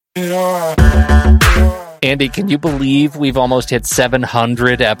Andy, can you believe we've almost hit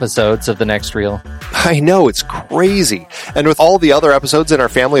 700 episodes of The Next Reel? I know, it's crazy. And with all the other episodes in our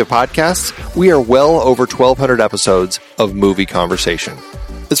family of podcasts, we are well over 1,200 episodes of movie conversation.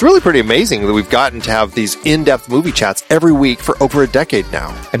 It's really pretty amazing that we've gotten to have these in-depth movie chats every week for over a decade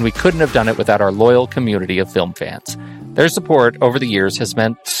now. And we couldn't have done it without our loyal community of film fans. Their support over the years has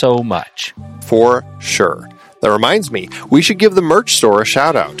meant so much. For sure. That reminds me, we should give the merch store a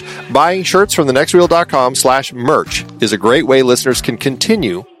shout out. Buying shirts from thenextreel.com/merch is a great way listeners can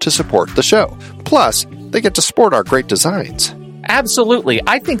continue to support the show. Plus, they get to sport our great designs. Absolutely.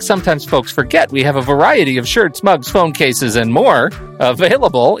 I think sometimes folks forget we have a variety of shirts, mugs, phone cases, and more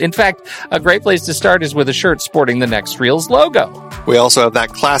available. In fact, a great place to start is with a shirt sporting the Next Reel's logo. We also have that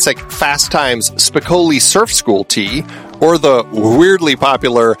classic Fast Times Spicoli Surf School tee, or the weirdly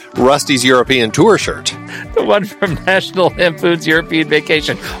popular Rusty's European Tour shirt. The one from National Lampoon's European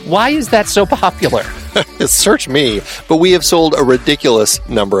Vacation. Why is that so popular? Search me, but we have sold a ridiculous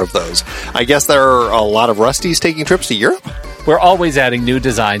number of those. I guess there are a lot of Rustys taking trips to Europe? We're always adding new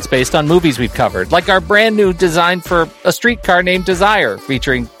designs based on movies we've covered, like our brand new design for a streetcar named Desire,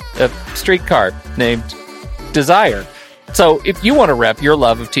 featuring a streetcar named Desire. So if you want to rep your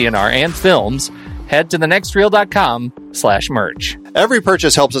love of TNR and films, head to thenextreel.com/merch. Every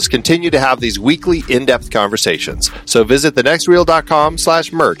purchase helps us continue to have these weekly in-depth conversations. So visit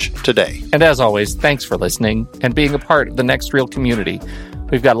thenextreel.com/merch today. And as always, thanks for listening and being a part of the Next Reel community.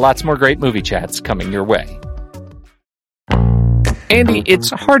 We've got lots more great movie chats coming your way. Andy,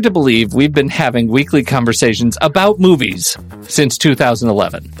 it's hard to believe we've been having weekly conversations about movies since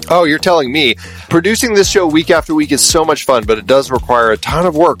 2011. Oh, you're telling me. Producing this show week after week is so much fun, but it does require a ton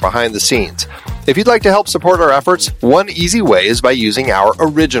of work behind the scenes. If you'd like to help support our efforts, one easy way is by using our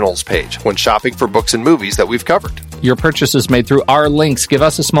Originals page when shopping for books and movies that we've covered. Your purchases made through our links give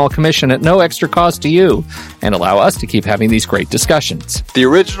us a small commission at no extra cost to you and allow us to keep having these great discussions. The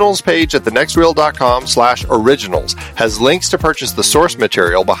Originals page at thenextreel.com/originals has links to purchase the source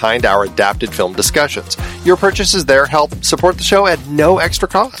material behind our adapted film discussions. Your purchases there help support the show at no extra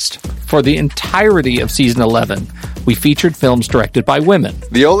cost. For the entirety of Season 11, we featured films directed by women.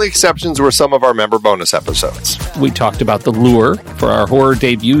 The only exceptions were some of our member bonus episodes. We talked about The Lure for our Horror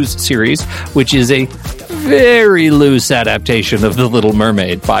Debuts series, which is a very loose adaptation of The Little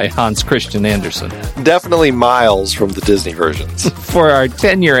Mermaid by Hans Christian Andersen. Definitely miles from the Disney versions. For our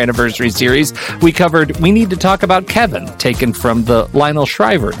 10-year anniversary series, we covered We Need to Talk About Kevin, taken from the Lionel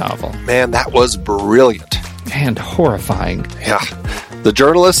Shriver novel. Man, that was brilliant. And horrifying. Yeah. The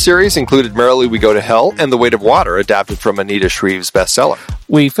Journalist series included Merrily We Go to Hell and The Weight of Water, adapted from Anita Shreve's bestseller.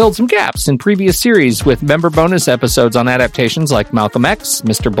 We filled some gaps in previous series with member bonus episodes on adaptations like Malcolm X,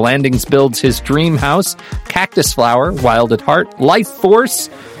 Mr. Blandings Builds His Dream House, Cactus Flower, Wild at Heart, Life Force,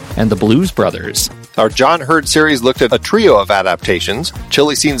 and The Blues Brothers. Our John Hurd series looked at a trio of adaptations: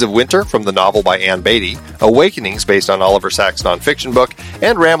 Chilly Scenes of Winter from the novel by Ann Beatty, Awakenings based on Oliver Sacks' nonfiction book,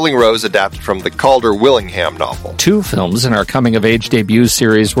 and Rambling Rose adapted from the Calder Willingham novel. 2 films in our coming-of-age debut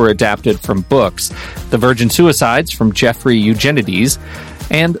series were adapted from books: The Virgin Suicides from Jeffrey Eugenides,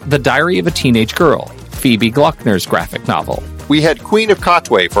 and The Diary of a Teenage Girl, Phoebe Glockner's graphic novel. We had Queen of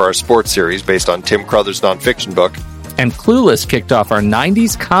Katwe for our sports series based on Tim Crothers' nonfiction book. And Clueless kicked off our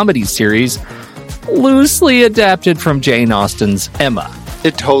 90s comedy series, loosely adapted from Jane Austen's Emma.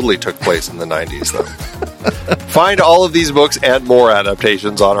 It totally took place in the 90s, though. Find all of these books and more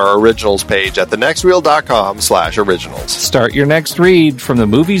adaptations on our Originals page at thenextreel.com/originals. Start your next read from the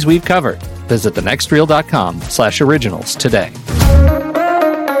movies we've covered. Visit thenextreel.com/originals today.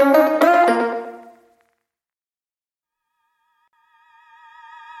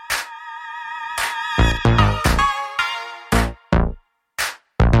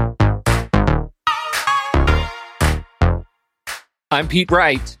 I'm Pete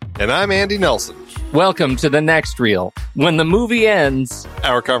Wright. And I'm Andy Nelson. Welcome to The Next Reel. When the movie ends,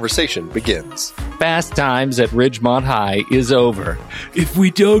 our conversation begins. Fast Times at Ridgemont High is over. If we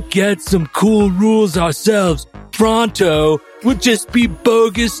don't get some cool rules ourselves, pronto, we'll just be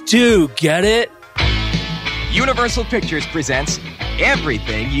bogus too, get it? Universal Pictures presents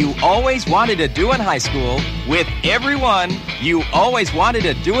everything you always wanted to do in high school with everyone you always wanted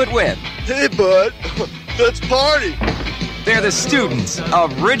to do it with. Hey, bud, let's party. They're the students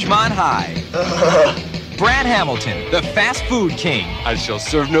of Ridgemont High. Brad Hamilton, the fast food king. I shall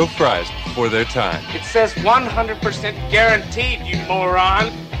serve no fries before their time. It says 100% guaranteed, you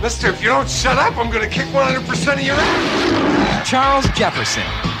moron. Mister, if you don't shut up, I'm going to kick 100% of your ass. Charles Jefferson,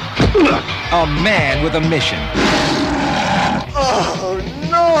 a man with a mission. Oh,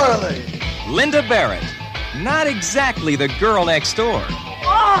 gnarly. Linda Barrett, not exactly the girl next door.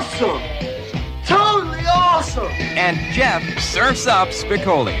 Oh! awesome! Totally awesome! And Jeff surfs up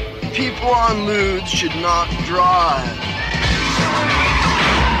Spicoli. People on lewds should not drive.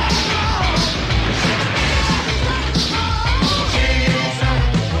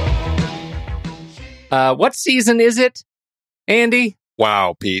 What season is it, Andy?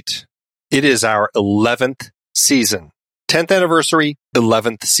 Wow, Pete. It is our 11th season. 10th anniversary,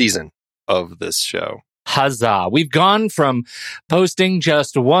 11th season of this show. Huzzah. We've gone from posting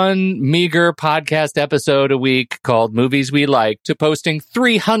just one meager podcast episode a week called Movies We Like to posting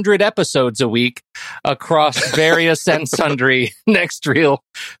 300 episodes a week across various and sundry next reel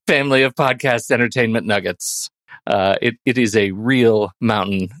family of podcast entertainment nuggets. It is a real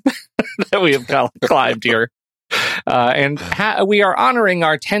mountain that we have climbed here. We are honoring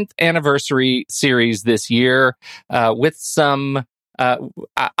our 10th anniversary series this year with some,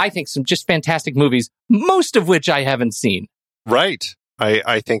 I think, some just fantastic movies, most of which I haven't seen. Right.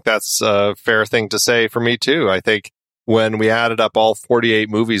 I think that's a fair thing to say for me, too. I think when we added up all 48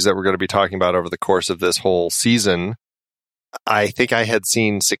 movies that we're going to be talking about over the course of this whole season, I think I had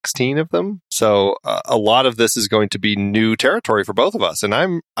seen 16 of them. So a lot of this is going to be new territory for both of us. And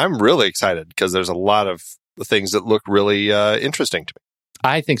I'm really excited because there's a lot of things that look really interesting to me.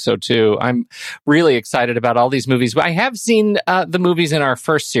 I think so, too. I'm really excited about all these movies. I have seen the movies in our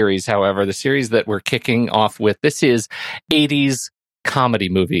first series, however, the series that we're kicking off with. This is 80s comedy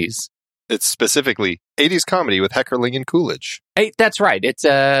movies. It's specifically 80s comedy with Heckerling and Coolidge. Hey, that's right.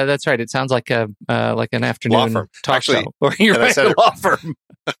 That's right. It sounds like an afternoon law firm. Talk Actually, show. Or you're right, a law firm.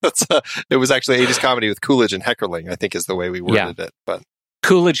 It was actually 80s comedy with Coolidge and Heckerling, I think is the way we worded it. But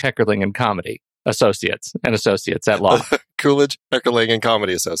Coolidge, Heckerling, and Comedy Associates at law. Coolidge, Heckerling, and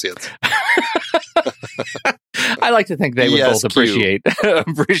Comedy Associates. I like to think they would both appreciate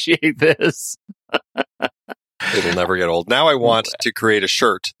this. It'll never get old. Now I want to create a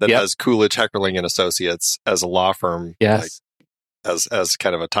shirt that has Coolidge, Heckerling, and Associates as a law firm. Yes. As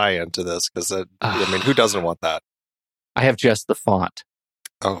kind of a tie-in to this. Because, who doesn't want that? I have just the font.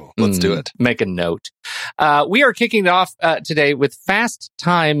 Oh, let's do it. Make a note. We are kicking it off today with Fast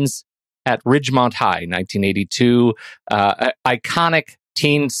Times at Ridgemont High, 1982. Iconic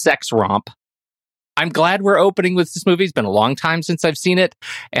teen sex romp. I'm glad we're opening with this movie. It's been a long time since I've seen it,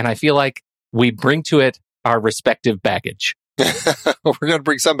 and I feel like we bring to it our respective baggage. We're going to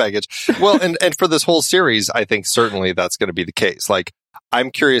bring some baggage. Well, and for this whole series, I think certainly that's going to be the case. Like, I'm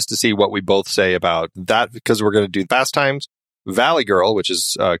curious to see what we both say about that, because we're going to do Fast Times, Valley Girl, which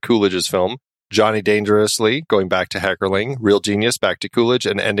is Coolidge's film, Johnny Dangerously, going back to Heckerling, Real Genius, back to Coolidge,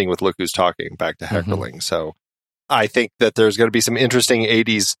 and ending with Look Who's Talking, back to Heckerling. Mm-hmm. So I think that there's going to be some interesting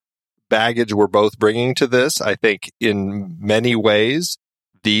 80s baggage we're both bringing to this. I think in many ways,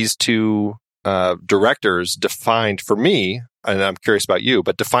 these two directors defined for me, and I'm curious about you,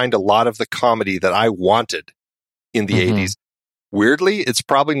 but defined a lot of the comedy that I wanted in the 80s. Weirdly, it's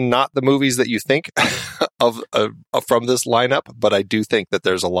probably not the movies that you think of from this lineup, but I do think that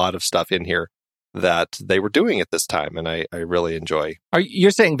there's a lot of stuff in here that they were doing at this time, and I really enjoy.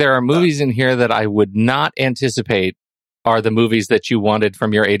 You're saying there are movies in here that I would not anticipate are the movies that you wanted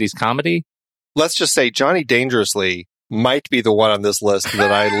from your 80s comedy? Let's just say Johnny Dangerously might be the one on this list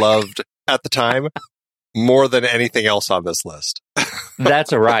that I loved at the time more than anything else on this list.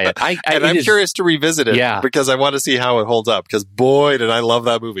 That's a riot. I'm curious to revisit it because I want to see how it holds up, because boy, did I love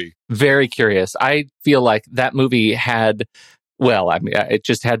that movie. Very curious. I feel like that movie had, it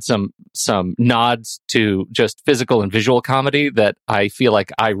just had some nods to just physical and visual comedy that I feel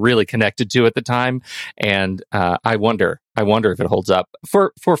like I really connected to at the time. And I wonder if it holds up.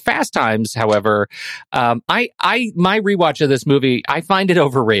 For Fast Times, however, my rewatch of this movie, I find it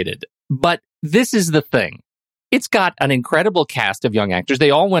overrated. But this is the thing. It's got an incredible cast of young actors.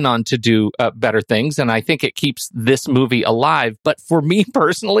 They all went on to do better things, and I think it keeps this movie alive. But for me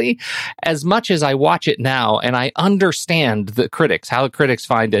personally, as much as I watch it now, and I understand how the critics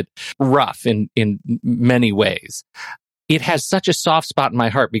find it rough in many ways, it has such a soft spot in my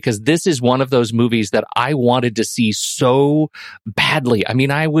heart because this is one of those movies that I wanted to see so badly. I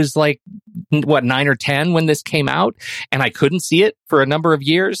mean, I was like, 9 or 10 when this came out, and I couldn't see it for a number of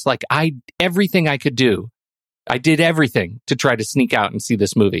years. Like, everything I could do, I did everything to try to sneak out and see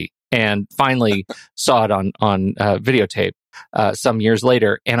this movie, and finally saw it on videotape some years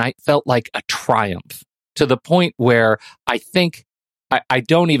later, and I felt like a triumph, to the point where I think I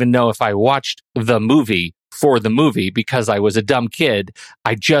don't even know if I watched the movie for the movie because I was a dumb kid.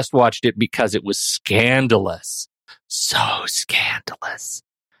 I just watched it because it was scandalous. So scandalous.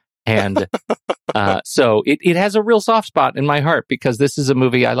 And so it has a real soft spot in my heart because this is a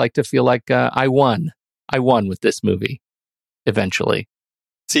movie I like to feel like I won with this movie eventually.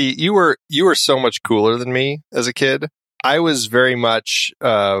 See, you were so much cooler than me as a kid. I was very much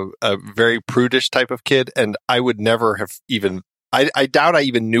a very prudish type of kid, and I would never have even... I doubt I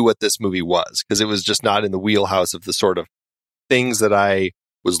even knew what this movie was, because it was just not in the wheelhouse of the sort of things that I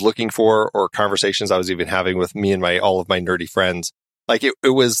was looking for or conversations I was even having with me and all of my nerdy friends. Like it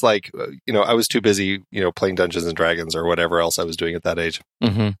was like, I was too busy, playing Dungeons and Dragons or whatever else I was doing at that age.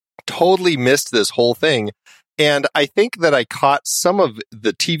 Mm-hmm. Totally missed this whole thing. And I think that I caught some of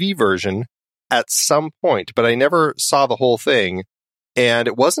the TV version at some point, but I never saw the whole thing. And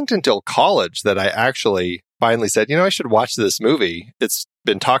it wasn't until college that I actually finally said, I should watch this movie. It's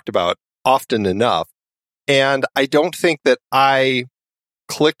been talked about often enough. And I don't think that I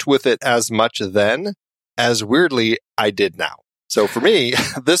clicked with it as much then as weirdly I did now. So for me,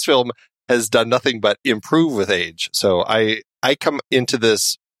 this film has done nothing but improve with age. So I come into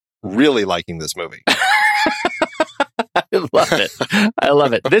this really liking this movie. I love it. I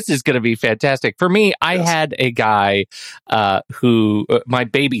love it. This is going to be fantastic. For me, I had a guy who, my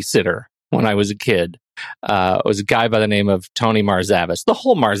babysitter when I was a kid, was a guy by the name of Tony Marzavis. The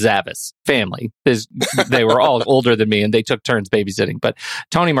whole Marzavis family, they were all older than me and they took turns babysitting. But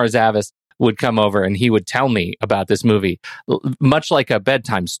Tony Marzavis would come over and he would tell me about this movie, much like a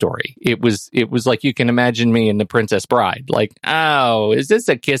bedtime story. It was like you can imagine me in The Princess Bride. Like, oh, is this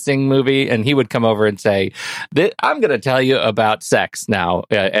a kissing movie? And he would come over and say, I'm going to tell you about sex now,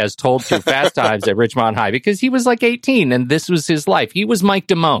 as told through Fast Times at Ridgemont High, because he was like 18 and this was his life. He was Mike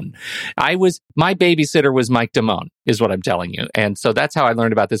Damone. My babysitter was Mike Damone, is what I'm telling you. And so that's how I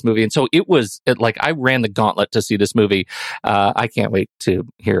learned about this movie. And so it was like I ran the gauntlet to see this movie. I can't wait to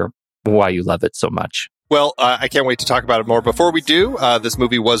hear why you love it so much. Well, I can't wait to talk about it more. Before we do, this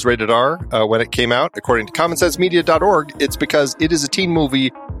movie was rated R when it came out. According to commonsensemedia.org, it's because it is a teen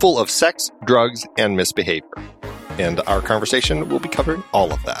movie full of sex, drugs, and misbehavior. And our conversation will be covering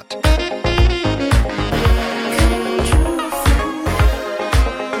all of that.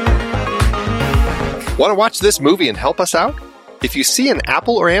 Want to watch this movie and help us out? If you see an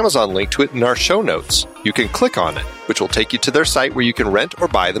Apple or Amazon link to it in our show notes, you can click on it, which will take you to their site where you can rent or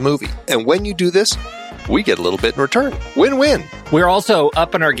buy the movie. And when you do this, we get a little bit in return. Win-win. We're also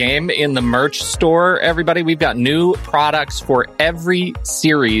up in our game in the merch store, everybody. We've got new products for every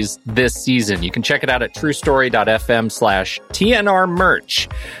series this season. You can check it out at truestory.fm/TNR merch.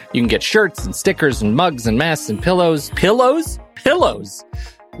 You can get shirts and stickers and mugs and masks and pillows. Pillows?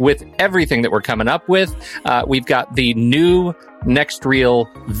 With everything that we're coming up with. We've got the new Next Reel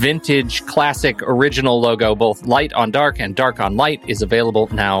vintage classic original logo, both light on dark and dark on light, is available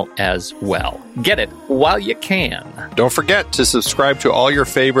now as well. Get it while you can. Don't forget to subscribe to all your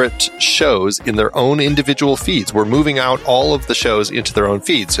favorite shows in their own individual feeds. We're moving out all of the shows into their own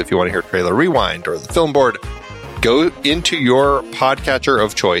feeds. So if you want to hear Trailer Rewind or The Film Board, go into your podcatcher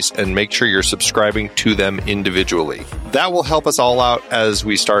of choice and make sure you're subscribing to them individually. That will help us all out as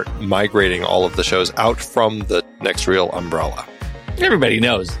we start migrating all of the shows out from the Next Reel umbrella. Everybody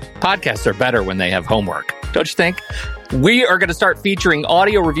knows podcasts are better when they have homework, don't you think? We are going to start featuring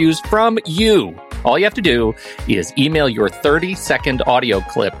audio reviews from you. All you have to do is email your 30-second audio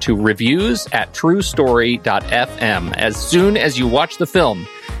clip to reviews@truestory.fm as soon as you watch the film,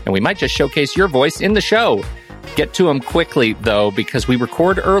 and we might just showcase your voice in the show. Get to them quickly, though, because we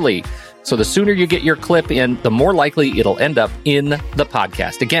record early. So the sooner you get your clip in, the more likely it'll end up in the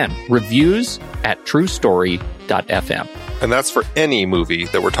podcast. Again, reviews@truestory.fm. And that's for any movie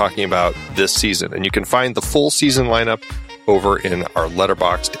that we're talking about this season. And you can find the full season lineup over in our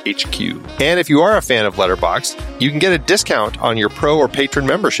Letterboxd HQ. And if you are a fan of Letterboxd, you can get a discount on your pro or patron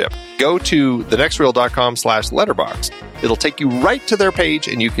membership. Go to thenextreel.com/letterboxd. It'll take you right to their page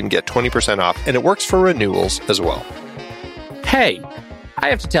and you can get 20% off. And it works for renewals as well. Hey, I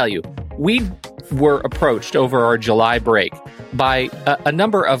have to tell you, we were approached over our July break by a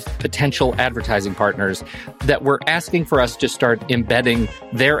number of potential advertising partners that were asking for us to start embedding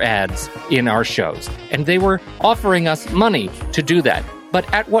their ads in our shows. And they were offering us money to do that. But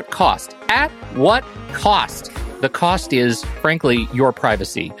at what cost? At what cost? The cost is, frankly, your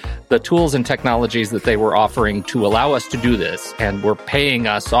privacy. The tools and technologies that they were offering to allow us to do this, and were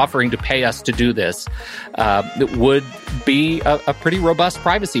offering to pay us to do this, would be a pretty robust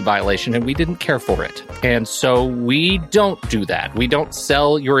privacy violation, and we didn't care for it. And so we don't do that. We don't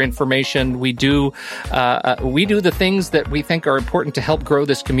sell your information. We do the things that we think are important to help grow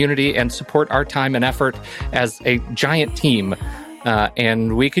this community and support our time and effort as a giant team.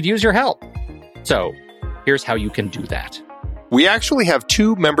 And we could use your help. So here's how you can do that. We actually have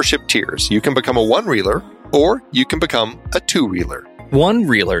 2 membership tiers. You can become a 1-reeler or you can become a 2-reeler.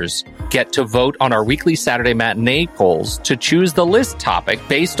 One-reelers get to vote on our weekly Saturday matinee polls to choose the list topic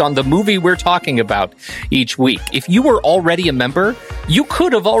based on the movie we're talking about each week. If you were already a member, you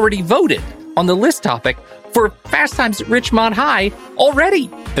could have already voted on the list topic for Fast Times at Ridgemont High already.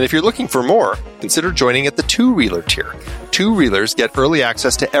 And if you're looking for more, consider joining at the two-reeler tier. Two-reelers get early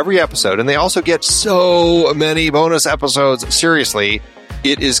access to every episode, and they also get so many bonus episodes. Seriously,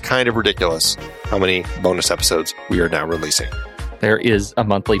 it is kind of ridiculous how many bonus episodes we are now releasing. There is a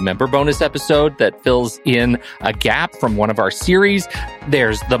monthly member bonus episode that fills in a gap from one of our series.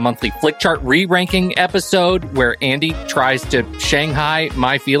 There's the monthly Flick Chart re-ranking episode where Andy tries to Shanghai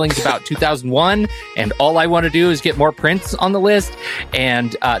my feelings about 2001, and all I want to do is get more prints on the list.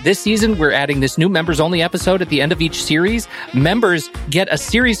 And this season, we're adding this new members-only episode at the end of each series. Members get a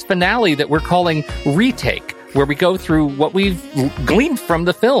series finale that we're calling Retake, where we go through what we've gleaned from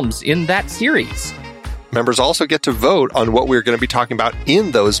the films in that series. Members also get to vote on what we're going to be talking about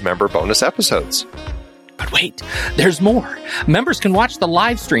in those member bonus episodes. But wait, there's more. Members can watch the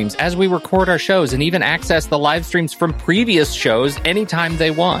live streams as we record our shows and even access the live streams from previous shows anytime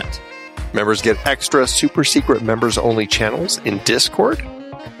they want. Members get extra super secret members-only channels in Discord.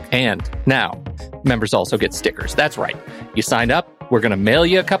 And now, members also get stickers. That's right. You sign up, we're going to mail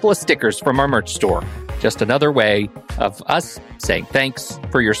you a couple of stickers from our merch store. Just another way of us saying thanks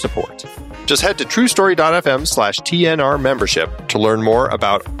for your support. Just head to truestory.fm/TNR membership to learn more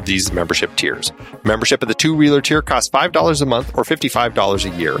about these membership tiers. Membership at the two-reeler tier costs $5 a month or $55 a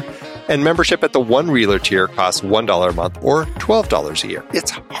year. And membership at the one-reeler tier costs $1 a month or $12 a year.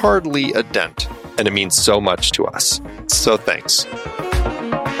 It's hardly a dent, and it means so much to us. So thanks.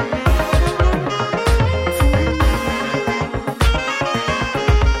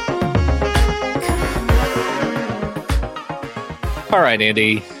 All right,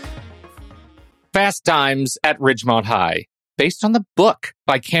 Andy. Fast Times at Ridgemont High, based on the book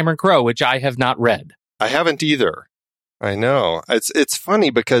by Cameron Crowe, which I have not read. I haven't either. I know. It's funny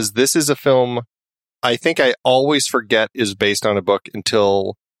because this is a film I think I always forget is based on a book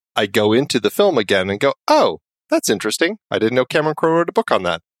until I go into the film again and go, oh, that's interesting. I didn't know Cameron Crowe wrote a book on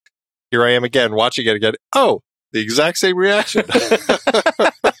that. Here I am again, watching it again. Oh, the exact same reaction.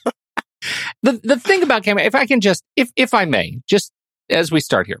 The thing about Cameron, if I can just, if I may, just as we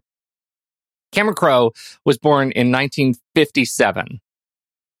start here. Cameron Crowe was born in 1957,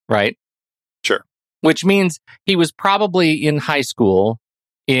 right? Sure. Which means he was probably in high school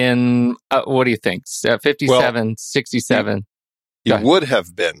in, what do you think, 57, 67? He would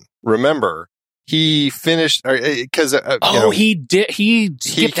have been. Remember, he finished, because... he did. He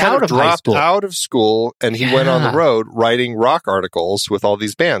skipped out of high school. Out of school, and he went on the road writing rock articles with all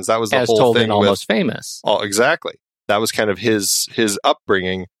these bands. That was the whole told thing in Almost Famous. Oh, exactly. That was kind of his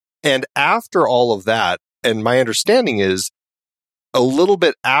upbringing. And after all of that, and my understanding is a little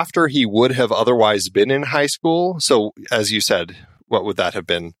bit after he would have otherwise been in high school. So, as you said, what would that have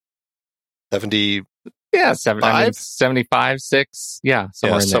been? 70? Yeah, 75, 6. Yeah,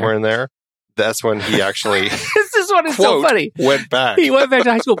 somewhere in there. That's when he actually... This is what is so funny. Went back. He went back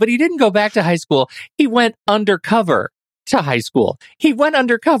to high school, but he didn't go back to high school. He went undercover to high school. He went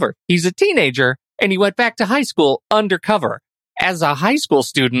undercover. He's a teenager, and he went back to high school undercover. As a high school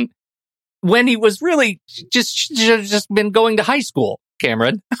student, when he was really just been going to high school,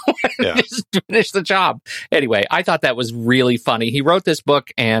 Cameron. Just finish the job. Anyway, I thought that was really funny. He wrote this book,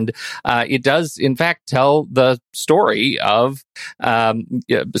 and it does, in fact, tell the story of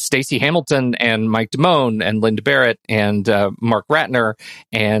Stacey Hamilton and Mike Damone and Linda Barrett and Mark Ratner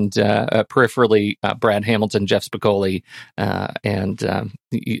and peripherally Brad Hamilton, Jeff Spicoli,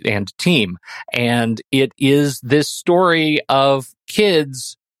 and team. And it is this story of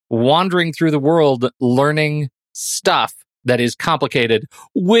kids wandering through the world, learning stuff that is complicated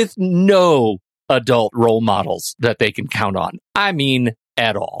with no adult role models that they can count on. I mean,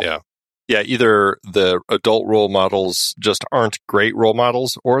 at all. Yeah, either the adult role models just aren't great role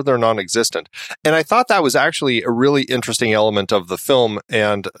models or they're non-existent. And I thought that was actually a really interesting element of the film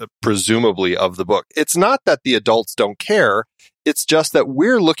and presumably of the book. It's not that the adults don't care. It's just that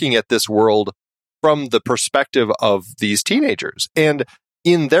we're looking at this world from the perspective of these teenagers. And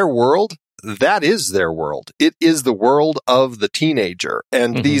in their world, that is their world. It is the world of the teenager.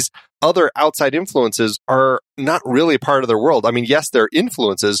 And these other outside influences are not really part of their world. I mean, yes, they're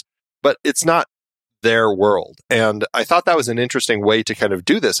influences, but it's not their world. And I thought that was an interesting way to kind of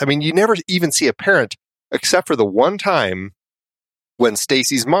do this. I mean, you never even see a parent, except for the one time when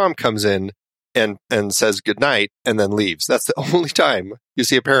Stacy's mom comes in and says goodnight and then leaves. That's the only time you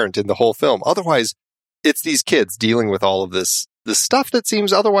see a parent in the whole film. Otherwise, it's these kids dealing with all of this stuff that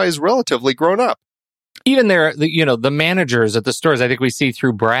seems otherwise relatively grown up. even the managers at the stores, I think we see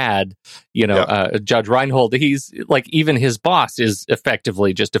through Brad, Judge Reinhold, he's like, even his boss is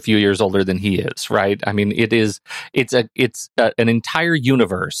effectively just a few years older than he is, right? I mean, it's an entire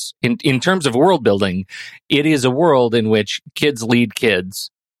universe in terms of world building. It is a world in which kids lead kids.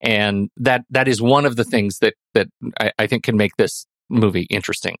 And that is one of the things that I think can make this movie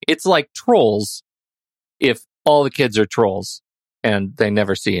interesting. It's like Trolls if all the kids are trolls and they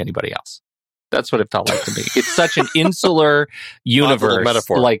never see anybody else. That's what it felt like to me. It's such an insular universe.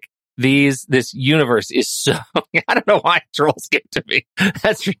 Metaphor. Like this universe is so, I don't know why Trolls get to me.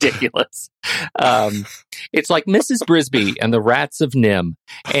 That's ridiculous. It's like Mrs. Brisby and the Rats of Nim.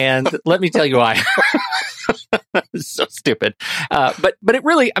 And let me tell you why. It's so stupid. But it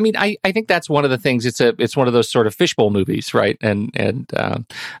really, I mean, I think that's one of the things. It's one of those sort of fishbowl movies, right? And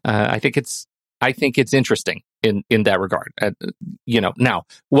I think it's interesting in that regard. Now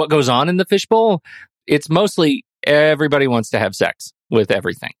what goes on in the fishbowl? It's mostly everybody wants to have sex with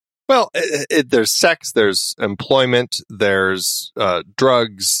everything. Well, there's sex, there's employment, there's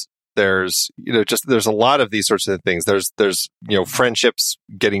drugs, there's there's a lot of these sorts of things. There's friendships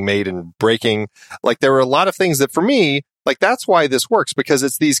getting made and breaking. Like, there were a lot of things that, for me, like, that's why this works, because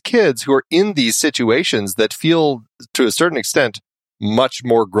it's these kids who are in these situations that feel, to a certain extent, much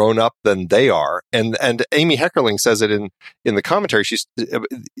more grown up than they are. And Amy Heckerling says it in the commentary.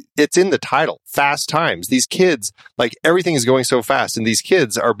 It's in the title, Fast Times. These kids, like, everything is going so fast, and these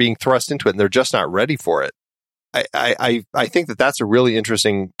kids are being thrust into it, and they're just not ready for it. I think that's a really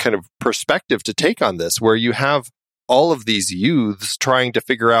interesting kind of perspective to take on this, where you have all of these youths trying to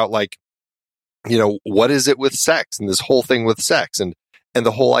figure out, like, what is it with sex, and this whole thing with sex, and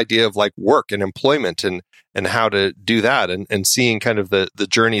the whole idea of, like, work and employment and how to do that, and seeing kind of the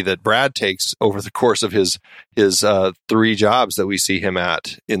journey that Brad takes over the course of his 3 jobs that we see him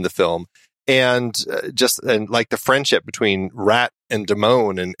at in the film. And like the friendship between Rat and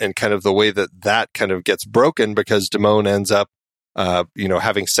Damone, and kind of the way that kind of gets broken, because Damone ends up,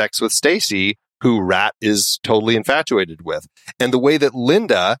 having sex with Stacy, who Rat is totally infatuated with. And the way that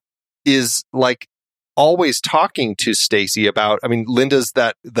Linda is, like, always talking to Stacy about, I mean, Linda's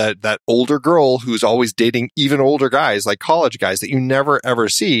that older girl who's always dating even older guys, like college guys that you never ever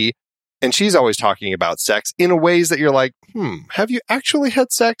see. And she's always talking about sex in ways that you're like, have you actually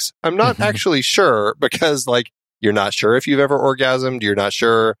had sex? I'm not actually sure, because, like, you're not sure if you've ever orgasmed. You're not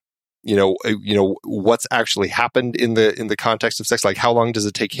sure, what's actually happened in the context of sex. Like, how long does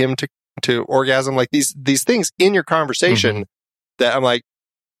it take him to orgasm? Like, these things in your conversation that I'm like,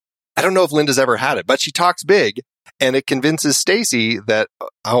 I don't know if Linda's ever had it, but she talks big, and it convinces Stacy that,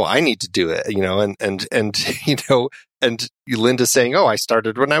 I need to do it, and Linda's saying, I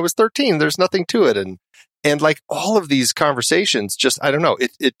started when I was 13. There's nothing to it. And like, all of these conversations, just, I don't know,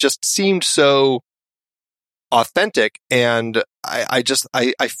 it just seemed so authentic. And I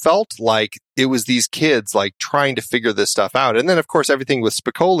felt like it was these kids, like, trying to figure this stuff out. And then, of course, everything with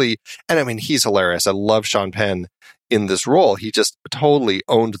Spicoli. And I mean, he's hilarious. I love Sean Penn in this role. He just totally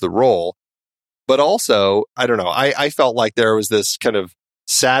owned the role. But also, I don't know, I felt like there was this kind of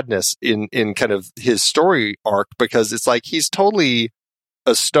sadness in kind of his story arc, because it's like, he's totally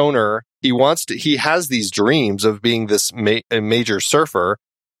a stoner. He has these dreams of being this major surfer.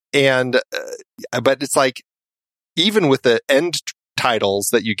 And, but it's like, even with the end titles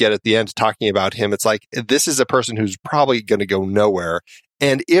that you get at the end talking about him, it's like, this is a person who's probably going to go nowhere.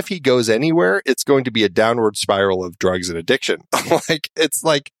 And if he goes anywhere, it's going to be a downward spiral of drugs and addiction. Like, it's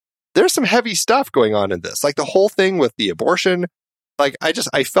like, there's some heavy stuff going on in this. Like, the whole thing with the abortion. Like,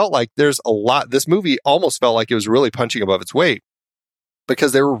 I felt like there's a lot. This movie almost felt like it was really punching above its weight,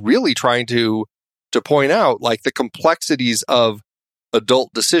 because they were really trying to point out, like, the complexities of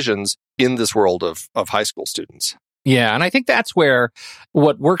adult decisions in this world of high school students. Yeah, and I think that's where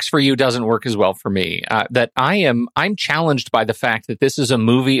what works for you doesn't work as well for me. That I'm challenged by the fact that this is a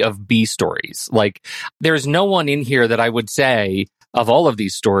movie of B stories. Like, there's no one in here that I would say, of all of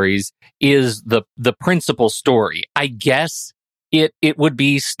these stories, is the principal story. I guess it would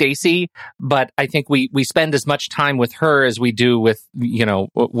be Stacy, but I think we spend as much time with her as we do with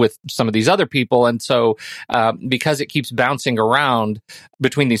some of these other people. And so because it keeps bouncing around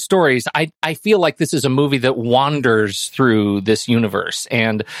between these stories, I feel like this is a movie that wanders through this universe.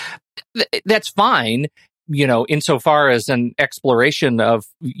 And that's fine, insofar as an exploration of,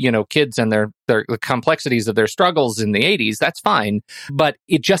 kids and the complexities of their struggles in the 80s, that's fine. But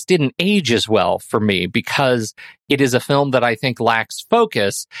it just didn't age as well for me, because it is a film that I think lacks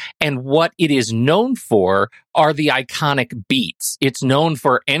focus. And what it is known for are the iconic beats. It's known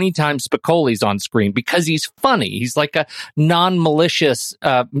for anytime Spicoli's on screen because he's funny. He's like a non-malicious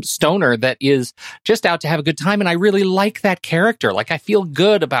stoner that is just out to have a good time. And I really like that character. Like, I feel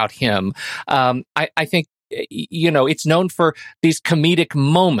good about him. I think, it's known for these comedic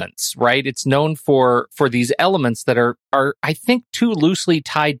moments, right? It's known for these elements that are I think too loosely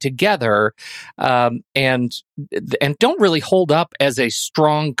tied together, and don't really hold up as a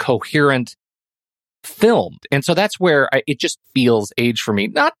strong, coherent film. And so that's where it just feels aged for me.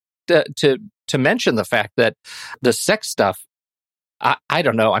 Not to mention the fact that the sex stuff, I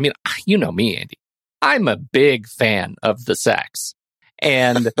don't know. I mean, you know me, Andy. I'm a big fan of the sex.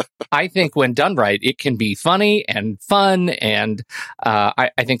 And I think when done right, it can be funny and fun. And I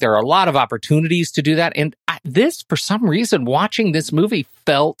think there are a lot of opportunities to do that. And this, for some reason, watching this movie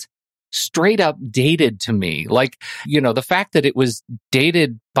felt straight up dated to me. Like, the fact that it was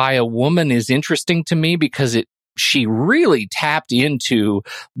dated by a woman is interesting to me because she really tapped into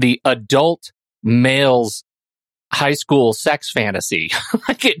the adult male's high school sex fantasy.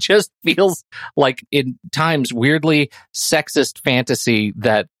 Like, it just feels like, in times, weirdly sexist fantasy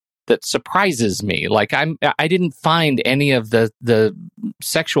that surprises me. Like, I didn't find any of the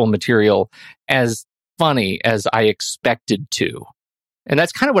sexual material as funny as I expected to. And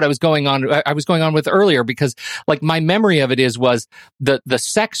that's kind of what I was going on with earlier, because like my memory of it was the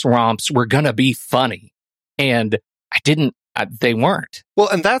sex romps were going to be funny, and they weren't. Well,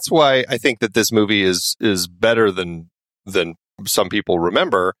 and that's why I think that this movie is better than some people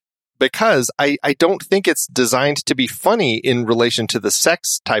remember, because I don't think it's designed to be funny in relation to the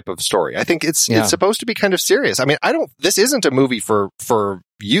sex type of story. I think it's supposed to be kind of serious. I mean, this isn't a movie for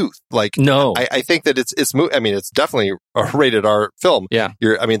youth. Like, no, I think that it's definitely a rated R film. Yeah.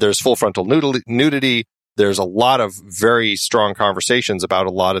 There's full frontal nudity. There's a lot of very strong conversations about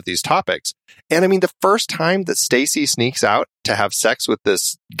a lot of these topics. And I mean, the first time that Stacy sneaks out to have sex with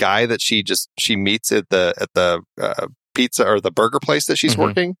this guy that she meets at the pizza or the burger place that she's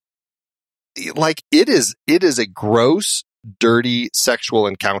working, like, it is a gross, dirty sexual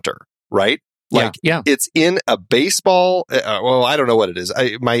encounter, right? Like, it's in a baseball. Well, I don't know what it is.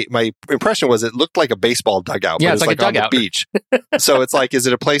 My impression was it looked like a baseball dugout. Yeah, but it's like a dugout on the beach. So it's like, is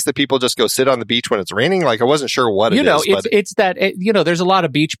it a place that people just go sit on the beach when it's raining? Like, I wasn't sure what it is. It's that, there's a lot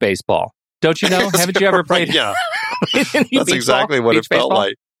of beach baseball. Don't you know? Haven't you ever played? Yeah. That's exactly what it felt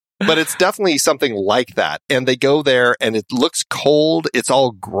like. But it's definitely something like that. And they go there and it looks cold. It's all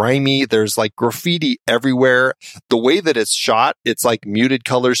grimy. There's like graffiti everywhere. The way that it's shot, it's like muted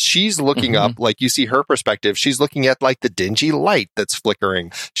colors. She's looking up, like, you see her perspective. She's looking at like the dingy light that's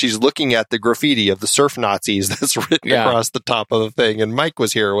flickering. She's looking at the graffiti of the surf Nazis that's written across the top of the thing. And Mike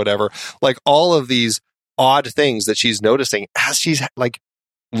was here or whatever. Like, all of these odd things that she's noticing as she's like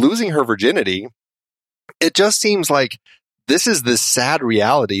losing her virginity. It just seems like this is the sad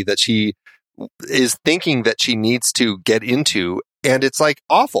reality that she is thinking that she needs to get into. And it's like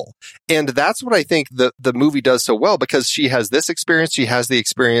awful. And that's what I think the movie does so well, because she has this experience. She has the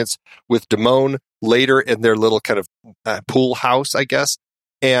experience with Damone later in their little kind of pool house, I guess.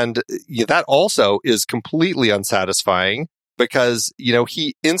 And that also is completely unsatisfying because,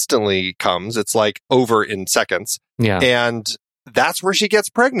 he instantly comes. It's like over in seconds. Yeah. And that's where she gets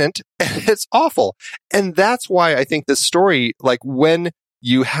pregnant, and it's awful. And that's why I think this story, like, when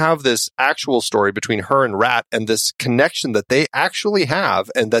you have this actual story between her and Rat and this connection that they actually have,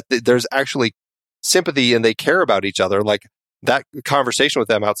 and that there's actually sympathy and they care about each other, like that conversation with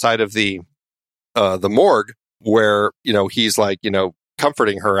them outside of the morgue where, he's like,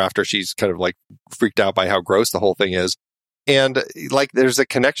 comforting her after she's kind of like freaked out by how gross the whole thing is. And like, there's a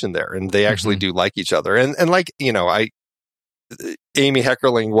connection there, and they actually do like each other. And like, Amy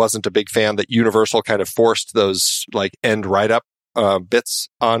Heckerling wasn't a big fan that Universal kind of forced those like end write-up bits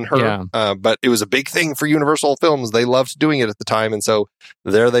on her. Yeah. But it was a big thing for Universal Films. They loved doing it at the time. And so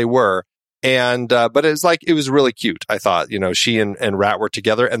there they were. And, but it was really cute. I thought, she and Rat were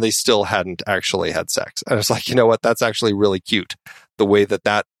together and they still hadn't actually had sex. And I was like, you know what? That's actually really cute. The way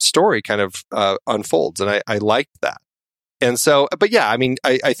that story kind of unfolds. And I liked that. And so, but yeah, I mean,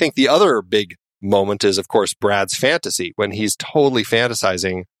 I think the other big moment is, of course, Brad's fantasy when he's totally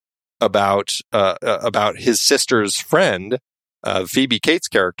fantasizing about his sister's friend, Phoebe Cates'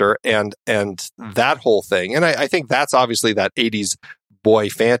 character, and that whole thing. And I think that's obviously that 80s boy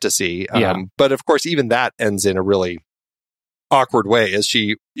fantasy. But of course, even that ends in a really awkward way as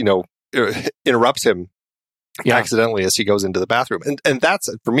she, interrupts him accidentally as she goes into the bathroom. And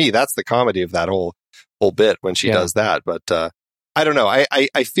that's, for me, that's the comedy of that whole bit when she does that. But I don't know.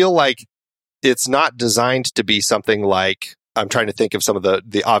 I feel like it's not designed to be something like, I'm trying to think of some of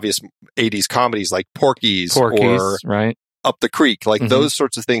the obvious 80s comedies like Porky's or right. Up the Creek, like those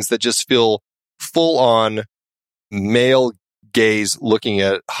sorts of things that just feel full on male gaze looking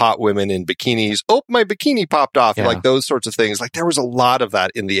at hot women in bikinis. Oh, my bikini popped off. Yeah. Like those sorts of things. Like there was a lot of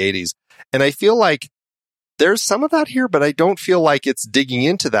that in the 80s. And I feel like there's some of that here, but I don't feel like it's digging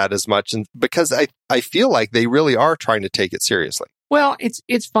into that as much. And because I feel like they really are trying to take it seriously. Well,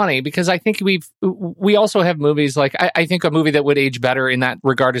 it's funny because I think we also have movies like I think a movie that would age better in that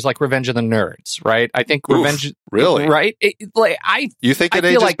regard is like Revenge of the Nerds, right? I think Revenge, really, right? You think it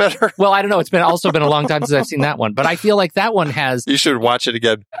ages better? Well, I don't know. It's also been a long time since I've seen that one, but I feel like that one has. You should watch it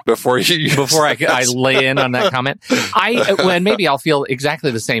again before I lay in on that comment. And maybe I'll feel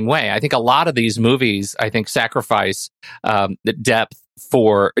exactly the same way. I think a lot of these movies, I think, sacrifice the depth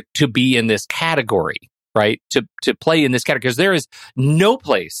to be in this category. Right, to play in this category, because there is no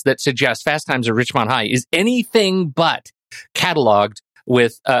place that suggests Fast Times at Ridgemont High is anything but cataloged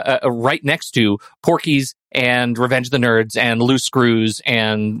with right next to Porky's and Revenge of the Nerds and Loose Screws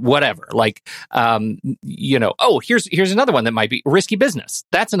and whatever. Like, here's another one that might be Risky Business.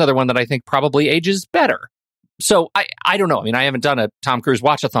 That's another one that I think probably ages better. So I don't know. I mean, I haven't done a Tom Cruise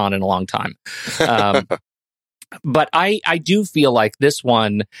watch-a-thon in a long time. But I do feel like this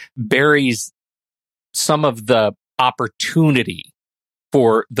one buries some of the opportunity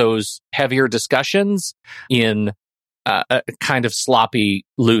for those heavier discussions in a kind of sloppy,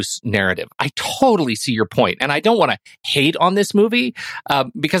 loose narrative. I totally see your point, and I don't want to hate on this movie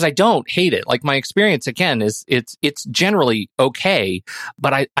because I don't hate it. Like my experience again is it's generally okay,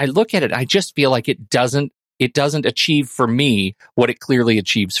 but I look at it, I just feel like it doesn't achieve for me what it clearly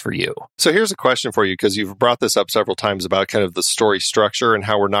achieves for you. So here's a question for you, because you've brought this up several times about kind of the story structure and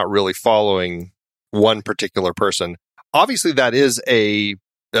how we're not really following one particular person. Obviously, that is a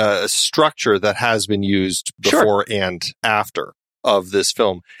structure that has been used before and after of this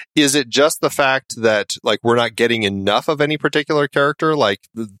film. Is it just the fact that like we're not getting enough of any particular character? Like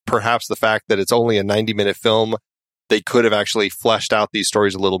perhaps the fact that it's only a 90-minute film, they could have actually fleshed out these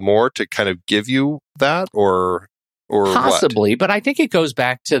stories a little more to kind of give you that, or possibly, what? But I think it goes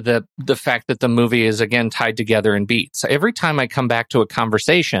back to the fact that the movie is again tied together in beats. Every time I come back to a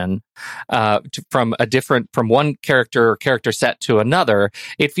conversation from one character set to another,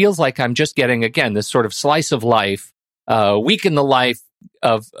 it feels like I'm just getting again this sort of slice of life, week in the life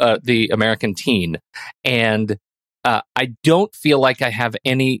of the American teen, and I don't feel like I have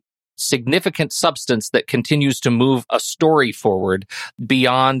any significant substance that continues to move a story forward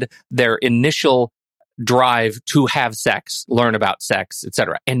beyond their initial drive to have sex, learn about sex,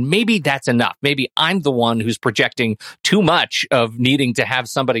 etc. And maybe that's enough. Maybe I'm the one who's projecting too much of needing to have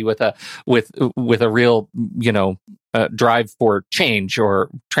somebody with a real, drive for change or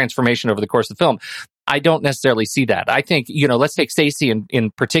transformation over the course of the film. I don't necessarily see that. I think, let's take Stacey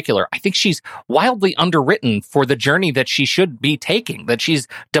in particular. I think she's wildly underwritten for the journey that she should be taking, that she's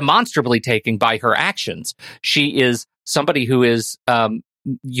demonstrably taking by her actions. She is somebody who is,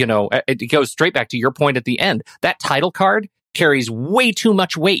 it goes straight back to your point at the end. That title card carries way too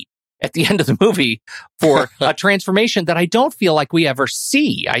much weight at the end of the movie for a transformation that I don't feel like we ever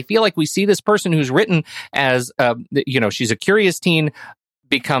see. I feel like we see this person who's written as, she's a curious teen,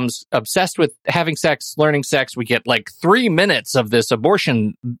 becomes obsessed with having sex, learning sex. We get like 3 minutes of this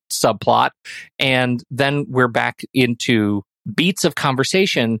abortion subplot, and then we're back into beats of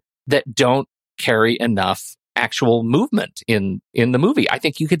conversation that don't carry enough actual movement in the movie. I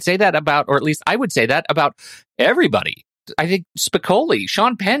think you could say that about, or at least I would say that about everybody. I think Spicoli,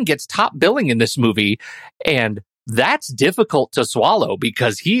 Sean Penn gets top billing in this movie, and that's difficult to swallow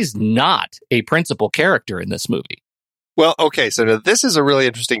because he's not a principal character in this movie. Well, okay, so this is a really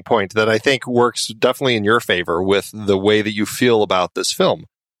interesting point that I think works definitely in your favor with the way that you feel about this film.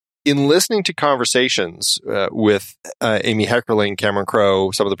 In listening to conversations with Amy Heckerling, Cameron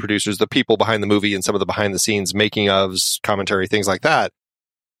Crowe, some of the producers, the people behind the movie, and some of the behind-the-scenes making-ofs, commentary, things like that,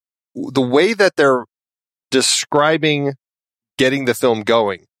 the way that they're describing getting the film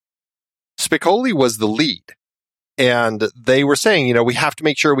going, Spicoli was the lead. And they were saying, we have to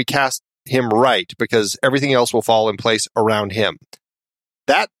make sure we cast him right because everything else will fall in place around him.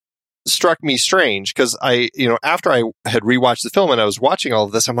 That struck me strange because after I had rewatched the film and I was watching all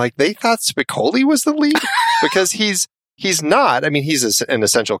of this, I'm like, they thought Spicoli was the lead because he's not. I mean, he's an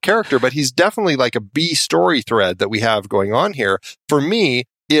essential character, but he's definitely like a B story thread that we have going on here. For me,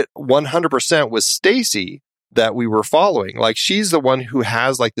 it 100% was Stacey that we were following. Like she's the one who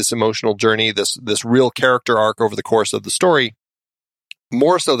has like this emotional journey, this real character arc over the course of the story,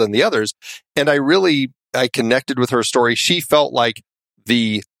 more so than the others. And I connected with her story. She felt like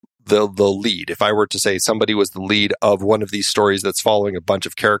the the lead. If I were to say somebody was the lead of one of these stories that's following a bunch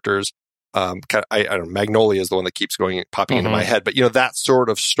of characters, I don't know, Magnolia is the one that keeps popping into my head. But, that sort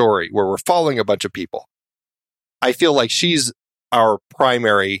of story where we're following a bunch of people. I feel like she's our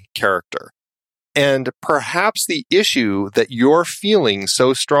primary character. And perhaps the issue that you're feeling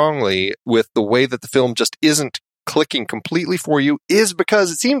so strongly with the way that the film just isn't clicking completely for you is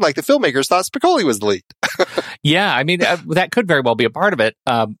because it seemed like the filmmakers thought Spicoli was the lead. Yeah, I mean, that could very well be a part of it.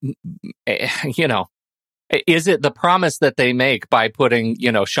 Is it the promise that they make by putting,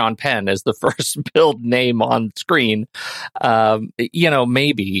 Sean Penn as the first billed name on screen?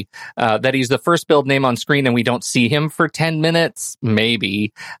 Maybe that he's the first billed name on screen and we don't see him for 10 minutes.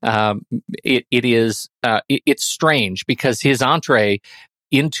 Maybe it's strange because his entree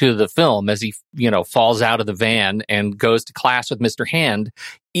into the film as he, falls out of the van and goes to class with Mr. Hand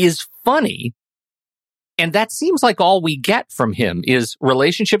is funny. And that seems like all we get from him is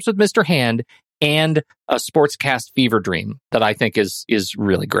relationships with Mr. Hand and a sportscast fever dream that I think is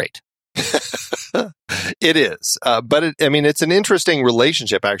really great. It is. But it's an interesting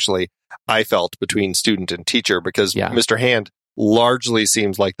relationship, actually, I felt, between student and teacher, because Mr. Hand largely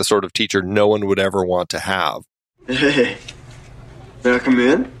seems like the sort of teacher no one would ever want to have. Hey, may I come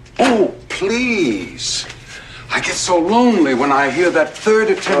in? Oh, please. I get so lonely when I hear that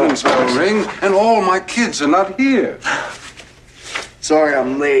third attendance bell ring and all my kids are not here. Sorry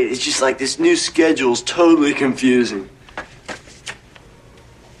I'm late. It's just like this new schedule's totally confusing.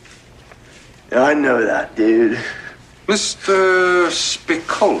 Yeah, I know that, dude. Mr.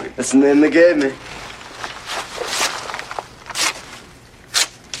 Spicoli. That's the name they gave me.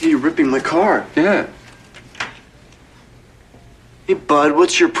 Hey, you're ripping my car. Yeah. Hey, bud,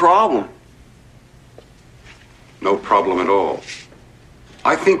 what's your problem? No problem at all.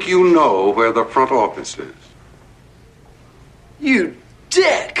 I think you know where the front office is. You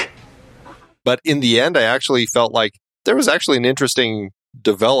dick! But in the end, I actually felt like there was actually an interesting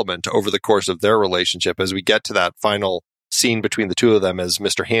development over the course of their relationship as we get to that final scene between the two of them as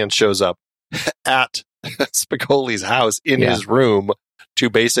Mr. Hand shows up at Spicoli's house in his room to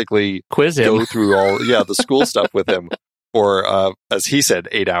basically quiz him, go through all the school stuff with him for, as he said,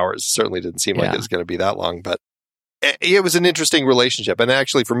 8 hours. Certainly didn't seem like it was going to be that long, but it was an interesting relationship. And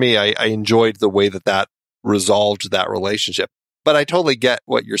actually, for me, I enjoyed the way that resolved that relationship. But I totally get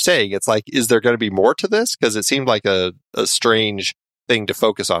what you're saying. It's like, is there going to be more to this? Because it seemed like a strange thing to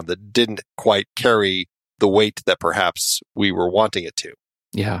focus on that didn't quite carry the weight that perhaps we were wanting it to.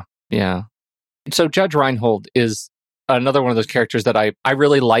 Yeah. So Judge Reinhold is another one of those characters that I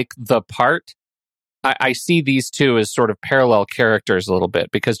really like the part. I see these two as sort of parallel characters a little bit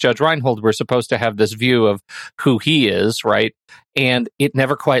because Judge Reinhold, we're supposed to have this view of who he is, right? And it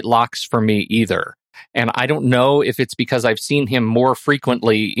never quite locks for me either. And I don't know if it's because I've seen him more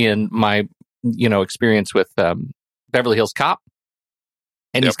frequently in my, experience with Beverly Hills Cop.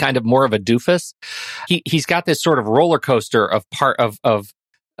 And he's kind of more of a doofus. He's got this sort of roller coaster of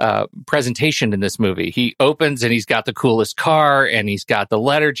presentation in this movie. He opens and he's got the coolest car and he's got the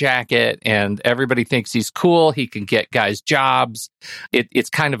leather jacket and everybody thinks he's cool. He can get guys jobs.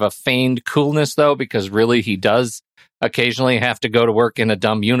 It's kind of a feigned coolness though, because really he does occasionally have to go to work in a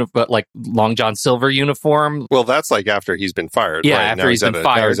dumb but like Long John Silver uniform. Well, that's like after he's been fired. Yeah, right? after he's been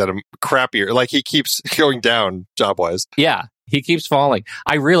fired. Now he's at a crappier, like he keeps going down job-wise. Yeah, he keeps falling.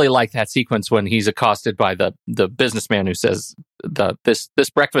 I really like that sequence when he's accosted by the businessman who says, this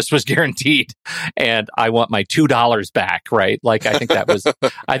breakfast was guaranteed and I want my $2 back, right? Like, I think that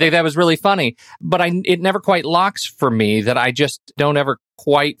was really funny, but it never quite locks for me that I just don't ever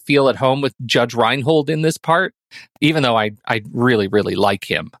quite feel at home with Judge Reinhold in this part, even though I really, really like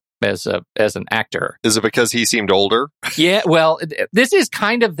him as an actor. Is it because he seemed older? Yeah, well, this is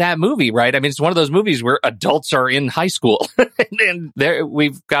kind of that movie, right? I mean, it's one of those movies where adults are in high school. And there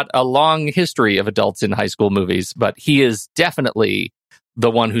we've got a long history of adults in high school movies, but he is definitely the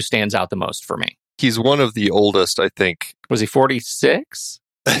one who stands out the most for me. He's one of the oldest, I think. Was he 46?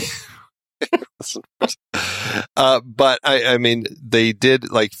 But I mean, they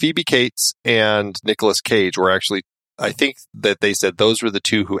did, like, Phoebe Cates and Nicolas Cage were actually, I think that they said those were the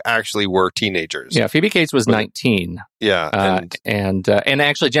two who actually were teenagers. Yeah, Phoebe Cates was 19. Yeah, and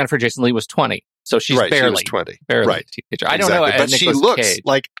actually Jennifer Jason Leigh was 20. So she's right, barely she was 20. Barely a teenager. I don't know, but Nicolas she looks Cage.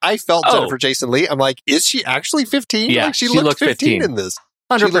 like, I felt Jennifer Jason Leigh. I'm like, is she actually 15? Yeah, like, she looks 15 in this.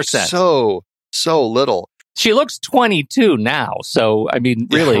 100%. She looks so little. She looks 22 now. So, I mean,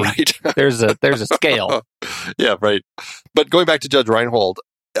 really, yeah, right. there's a scale. Yeah, right. But going back to Judge Reinhold,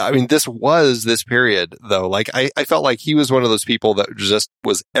 I mean, this period, though. Like, I felt like he was one of those people that just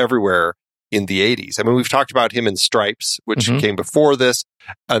was everywhere in the 80s. I mean, we've talked about him in Stripes, which came before this.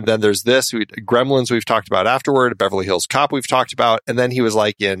 And then there's this, Gremlins we've talked about afterward, Beverly Hills Cop we've talked about. And then he was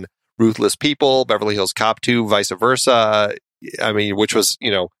like in Ruthless People, Beverly Hills Cop 2, vice versa. I mean, which was,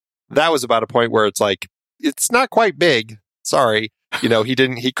 that was about a point where it's like, it's not quite big. Sorry.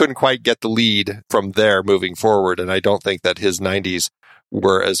 He couldn't quite get the lead from there moving forward. And I don't think that his 90s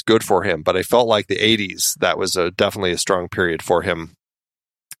were as good for him. But I felt like the 80s, that was definitely a strong period for him.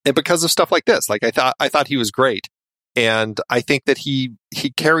 And because of stuff like this, like I thought he was great. And I think that he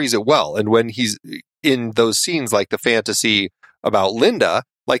carries it well. And when he's in those scenes, like the fantasy about Linda,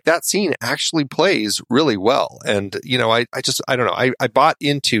 like that scene actually plays really well. And, I don't know. I bought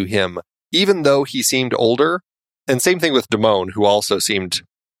into him, even though he seemed older. And same thing with Damone, who also seemed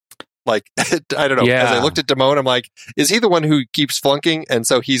like, I don't know. Yeah. As I looked at Damone, I'm like, is he the one who keeps flunking? And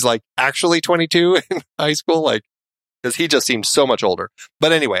so he's like actually 22 in high school? Like, because he just seemed so much older.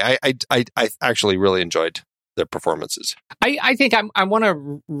 But anyway, I actually really enjoyed their performances. I think I want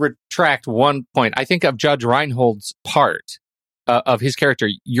to retract one point. I think of Judge Reinhold's part of his character.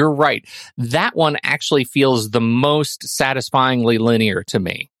 You're right. That one actually feels the most satisfyingly linear to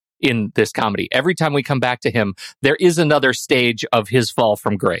me in this comedy. Every time we come back to him, there is another stage of his fall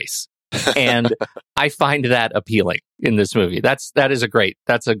from grace. And I find that appealing in this movie. That's a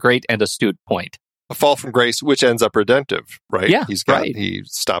great and astute point. A fall from grace, which ends up redemptive, right? Yeah, he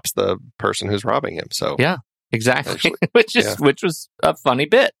stops the person who's robbing him. So yeah, exactly. Actually, which was a funny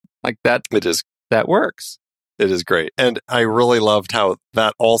bit like that. It is. That works. It is great. And I really loved how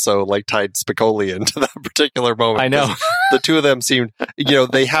that also like tied Spicoli into that particular moment. I know. The two of them seemed,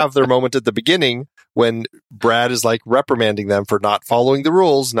 they have their moment at the beginning when Brad is like reprimanding them for not following the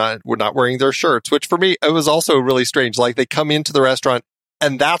rules, not wearing their shirts, which for me, it was also really strange. Like they come into the restaurant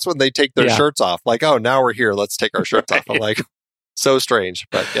and that's when they take their shirts off. Like, oh, now we're here. Let's take our shirts off. I'm like, so strange.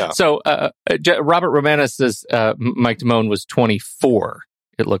 But yeah. So Robert Romanus says Mike Damone was 24.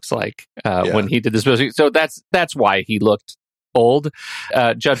 It looks like when he did this movie. So that's why he looked old.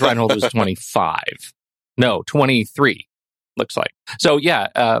 Judge Reinhold was 25. No, 23. Looks like. So yeah,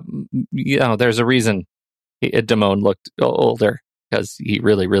 there's a reason Damone looked older because he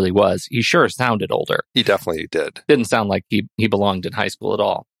really, really was. He sure sounded older. He definitely did. Didn't sound like he belonged in high school at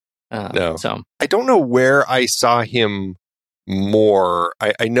all. No. So I don't know where I saw him more.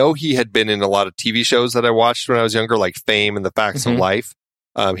 I know he had been in a lot of TV shows that I watched when I was younger, like Fame and The Facts of Life.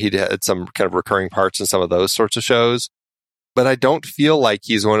 He'd had some kind of recurring parts in some of those sorts of shows. But I don't feel like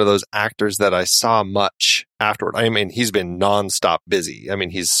he's one of those actors that I saw much afterward. I mean, he's been nonstop busy. I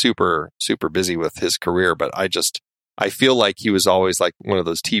mean, he's super, super busy with his career, but I feel like he was always like one of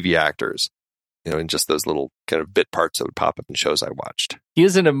those TV actors, in just those little kind of bit parts that would pop up in shows I watched. He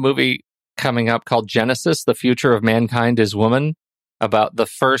is in a movie coming up called Genesis, The Future of Mankind is Woman, about the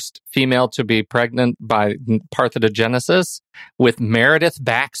first female to be pregnant by parthenogenesis with Meredith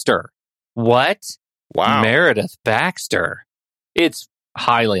Baxter. What? Wow. Meredith Baxter. It's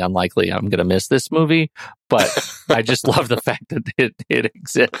highly unlikely I'm going to miss this movie, but I just love the fact that it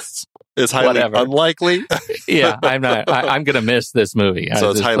exists. It's highly unlikely. Yeah, I'm going to miss this movie.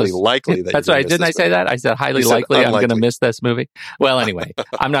 So it's highly likely that that's right. Didn't I say that? I said highly likely I'm going to miss this movie. Well, anyway,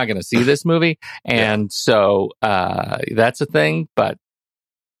 I'm not going to see this movie. And so that's a thing. But,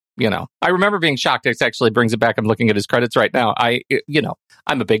 I remember being shocked. It actually brings it back. I'm looking at his credits right now.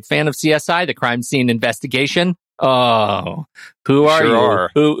 I'm a big fan of CSI, the crime scene investigation. Oh, who are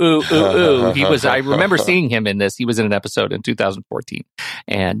you? Ooh. He was. I remember seeing him in this. He was in an episode in 2014,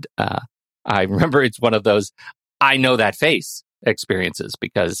 and I remember it's one of those I know that face experiences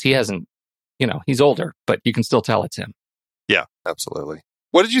because he hasn't. He's older, but you can still tell it's him. Yeah, absolutely.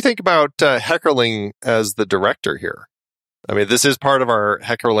 What did you think about Heckerling as the director here? I mean, this is part of our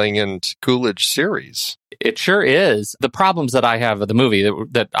Heckerling and Coolidge series. It sure is. The problems that I have with the movie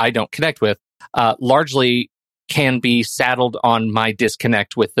that I don't connect with largely can be saddled on my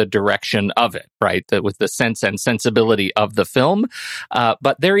disconnect with the direction of it, right? With the sense and sensibility of the film.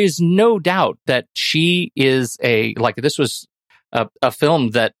 But there is no doubt that she is this was a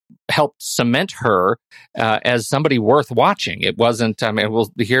film that helped cement her as somebody worth watching. It wasn't,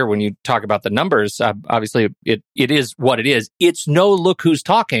 we'll hear when you talk about the numbers, obviously it is what it is. It's no Look Who's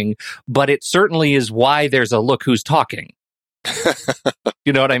Talking, but it certainly is why there's a Look Who's Talking.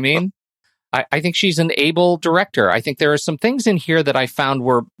 You know what I mean? I think she's an able director. I think there are some things in here that I found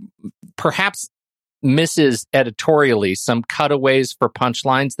were perhaps misses editorially some cutaways for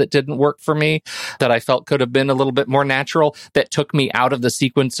punchlines that didn't work for me, that I felt could have been a little bit more natural, that took me out of the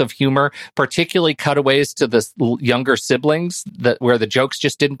sequence of humor, particularly cutaways to the younger siblings where the jokes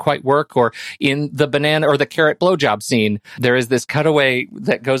just didn't quite work. Or in the banana or the carrot blowjob scene, there is this cutaway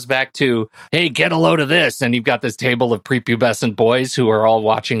that goes back to, hey, get a load of this. And you've got this table of prepubescent boys who are all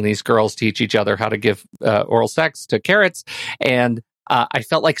watching these girls teach each other how to give oral sex to carrots. And I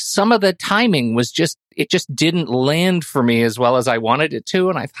felt like some of the timing was just didn't land for me as well as I wanted it to.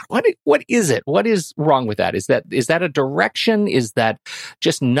 And I thought, what is it? What is wrong with that? Is that a direction? Is that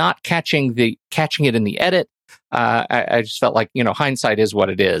just not catching it in the edit? I just felt like, hindsight is what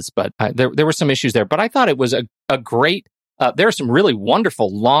it is, but there were some issues there. But I thought it was a great, there are some really wonderful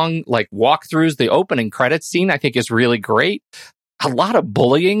long, like, walkthroughs. The opening credits scene, I think, is really great. A lot of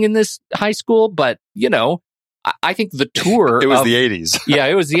bullying in this high school, but, I think the tour... It was the 80s. Yeah,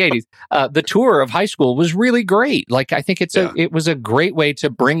 it was the 80s. The tour of high school was really great. Like, I think it was a great way to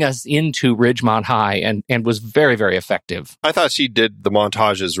bring us into Ridgemont High and was very, very effective. I thought she did the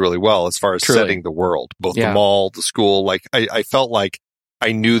montages really well as far as setting the world, both the mall, the school. Like, I felt like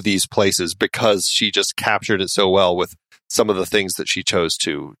I knew these places because she just captured it so well with some of the things that she chose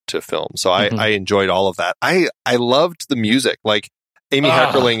to film. So I enjoyed all of that. I loved the music. Like, Amy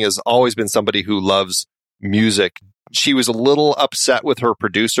Heckerling has always been somebody who loves music. She was a little upset with her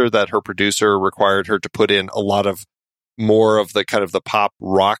producer that her producer required her to put in a lot of more of the kind of the pop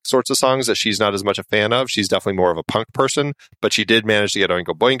rock sorts of songs that she's not as much a fan of. She's definitely more of a punk person, but she did manage to get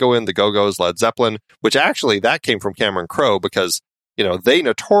Oingo Boingo in, the Go-Go's, Led Zeppelin, which actually that came from Cameron Crowe because, they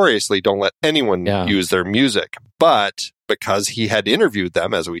notoriously don't let anyone use their music, but because he had interviewed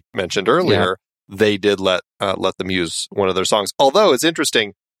them, as we mentioned earlier, they did let them use one of their songs. Although it's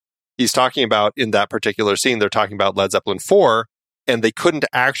interesting, he's talking about in that particular scene, they're talking about Led Zeppelin 4, and they couldn't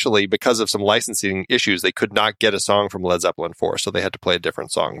actually, because of some licensing issues, they could not get a song from Led Zeppelin 4, so they had to play a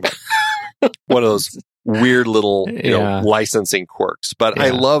different song. One of those weird little licensing quirks. But I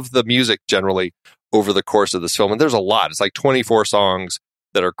love the music generally over the course of this film, and there's a lot. It's like 24 songs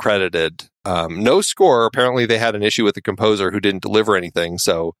that are credited. No score. Apparently they had an issue with the composer who didn't deliver anything,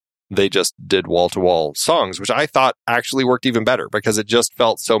 so they just did wall-to-wall songs, which I thought actually worked even better because it just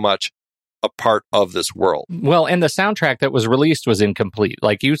felt so much a part of this world. Well, and the soundtrack that was released was incomplete.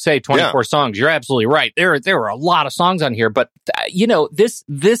 Like you say, 24 songs. You're absolutely right. There were a lot of songs on here, but this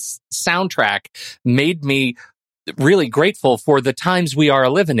soundtrack made me really grateful for the times we are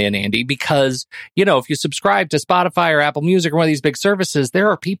living in, Andy, because, if you subscribe to Spotify or Apple Music or one of these big services, there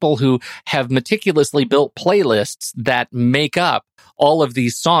are people who have meticulously built playlists that make up all of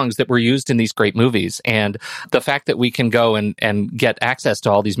these songs that were used in these great movies. And the fact that we can go and get access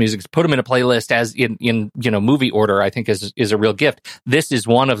to all these musics, put them in a playlist as in movie order, I think is a real gift. This is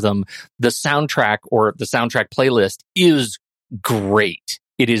one of them. The soundtrack or the soundtrack playlist is great.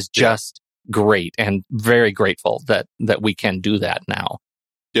 It is just great, and very grateful that we can do that now.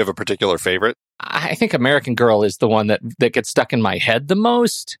 Do you have a particular favorite? I think American Girl is the one that gets stuck in my head the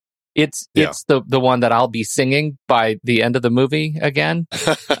most. It's the one that I'll be singing by the end of the movie again.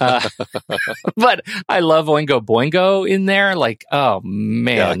 But I love Oingo Boingo in there. Like, oh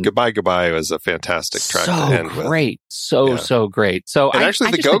man. Yeah, Goodbye Goodbye was a fantastic track to end with. Great. So great. So and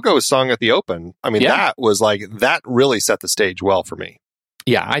actually the Go-Go song at the open, I mean, that was like, that really set the stage well for me.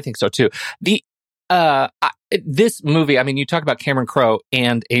 Yeah, I think so too. This movie, I mean, you talk about Cameron Crowe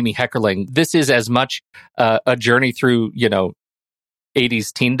and Amy Heckerling. This is as much a journey through,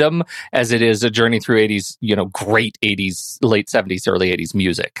 80s teendom as it is a journey through 80s, great 80s, late 70s, early 80s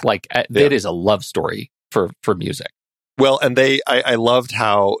music. Like, it is a love story for music. Well, and I loved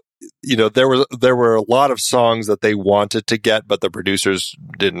how, there were a lot of songs that they wanted to get, but the producers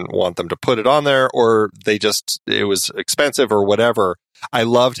didn't want them to put it on there, or it was expensive or whatever. I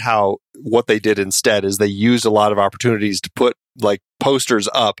loved how what they did instead is they used a lot of opportunities to put like posters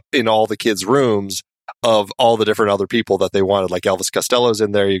up in all the kids' rooms of all the different other people that they wanted. Like Elvis Costello's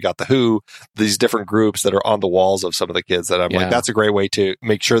in there. You got The Who, these different groups that are on the walls of some of the kids that I'm like, that's a great way to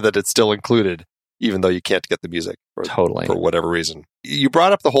make sure that it's still included, even though you can't get the music for whatever reason. You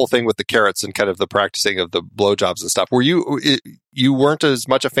brought up the whole thing with the carrots and kind of the practicing of the blowjobs and stuff. Were you weren't as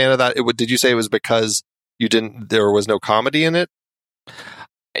much a fan of that? Did you say it was because there was no comedy in it?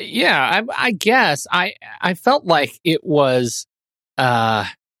 Yeah, I guess I felt like it was, I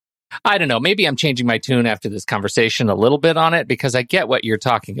don't know, maybe I'm changing my tune after this conversation a little bit on it, because I get what you're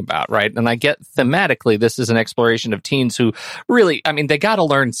talking about, right? And I get thematically, this is an exploration of teens who really, I mean, they got to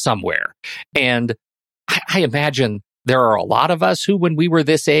learn somewhere. And I imagine there are a lot of us who, when we were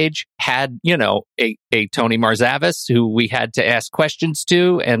this age, had, a Tony Marzavis who we had to ask questions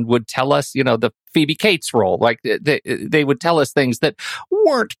to and would tell us, the Phoebe Cates role. Like they would tell us things that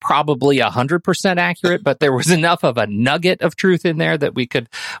weren't probably 100% accurate, but there was enough of a nugget of truth in there that we could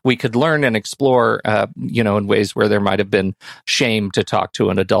learn and explore, in ways where there might have been shame to talk to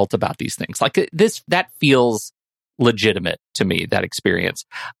an adult about these things. Like that feels legitimate to me, that experience.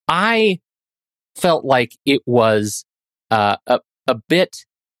 I felt like it was a bit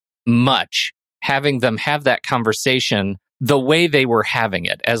much having them have that conversation the way they were having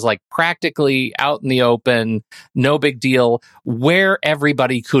it, as like practically out in the open, no big deal, where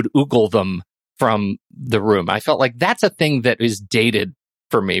everybody could oogle them from the room. I felt like that's a thing that is dated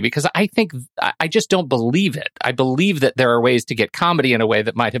for me, because I just don't believe it. I believe that there are ways to get comedy in a way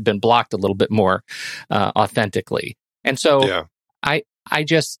that might have been blocked a little bit more authentically. And so I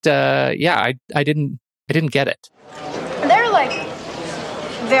didn't get it. There are like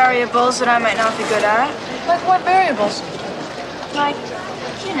variables that I might not be good at. Like what variables? Like,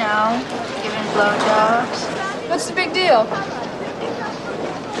 giving blowjobs. What's the big deal?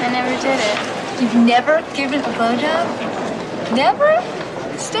 I never did it. You've never given a blowjob? Never?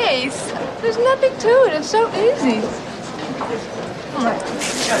 Stace, there's nothing to it. It's so easy. All right,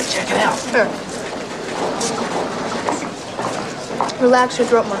 gotta check it out. Sure. Relax your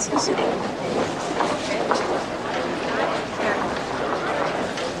throat muscles.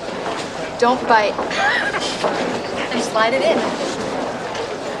 Don't bite. And slide it in.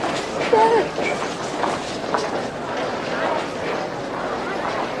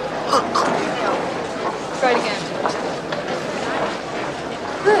 Try it again.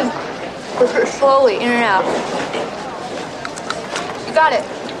 Good. Push it slowly in and out. You got it.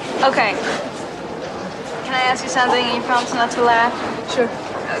 Okay. Can I ask you something and you promise not to laugh? Sure.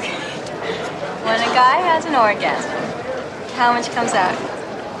 Okay. When a guy has an orgasm, how much comes out? A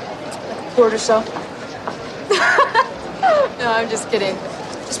quart or so. No, I'm just kidding.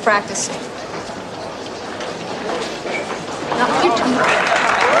 Just practice. Not your tongue.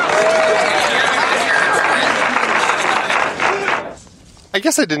 I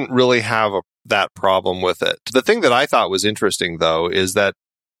guess I didn't really have that problem with it. The thing that I thought was interesting, though, is that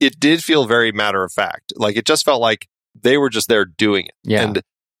it did feel very matter of fact. Like, it just felt like they were just there doing it. Yeah.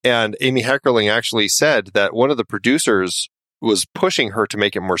 And Amy Heckerling actually said that one of the producers was pushing her to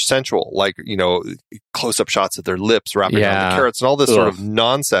make it more sensual, like, close-up shots of their lips wrapping around the carrots and all this sort of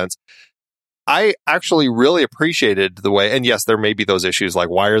nonsense. I actually really appreciated the way, and yes, there may be those issues like,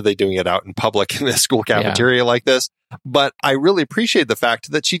 why are they doing it out in public in the school cafeteria like this? But I really appreciate the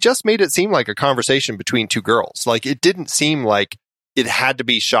fact that she just made it seem like a conversation between two girls. Like, it didn't seem like it had to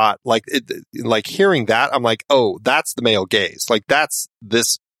be shot. Like hearing that, I'm like, oh, that's the male gaze. Like, that's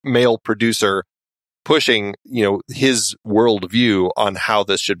this male producer pushing, his worldview on how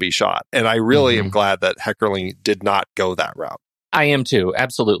this should be shot. And I really am glad that Heckerling did not go that route. I am too.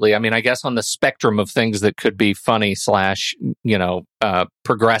 Absolutely. I mean, I guess on the spectrum of things that could be funny /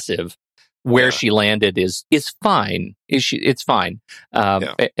 progressive, where she landed is fine. It's fine.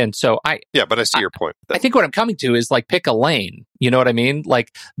 And so but I see your point. I think what I'm coming to is like, pick a lane. You know what I mean?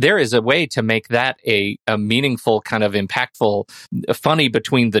 Like, there is a way to make that a meaningful, kind of impactful, funny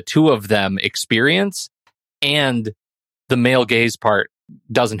between the two of them experience, and the male gaze part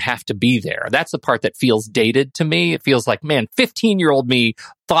doesn't have to be there. That's the part that feels dated to me. It feels like, man, 15-year-old me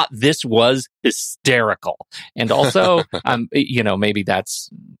thought this was hysterical. And also, maybe that's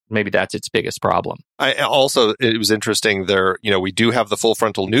its biggest problem. It was interesting there, we do have the full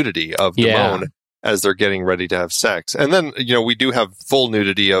frontal nudity of Damone as they're getting ready to have sex. And then, we do have full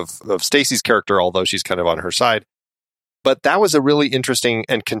nudity of Stacy's character, although she's kind of on her side. But that was a really interesting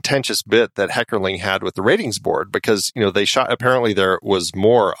and contentious bit that Heckerling had with the ratings board, because, they shot, apparently there was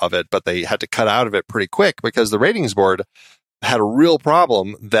more of it, but they had to cut out of it pretty quick because the ratings board had a real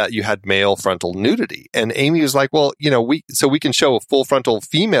problem that you had male frontal nudity. And Amy was like, well, we can show a full frontal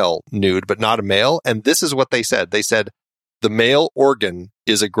female nude, but not a male. And this is what they said. They said the male organ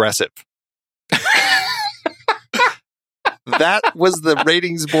is aggressive. That was the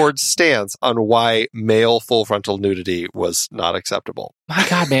ratings board's stance on why male full frontal nudity was not acceptable. My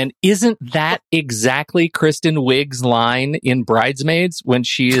God, man, isn't that exactly Kristen Wiig's line in Bridesmaids when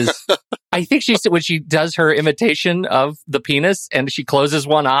she is, I think when she does her imitation of the penis and she closes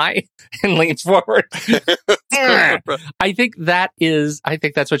one eye and leans forward. I think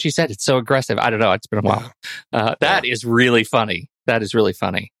that's what she said. It's so aggressive. I don't know. It's been a while. That is really funny. That is really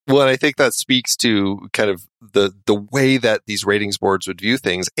funny. Well, and I think that speaks to kind of the way that these ratings boards would view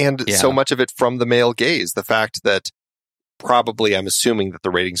things, and so much of it from the male gaze. The fact that I'm assuming that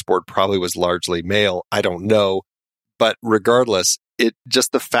the ratings board probably was largely male. I don't know. But regardless, it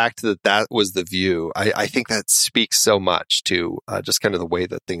just the fact that that was the view, I think that speaks so much to just kind of the way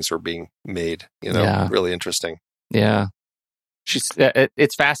that things were being made. Really interesting. Yeah.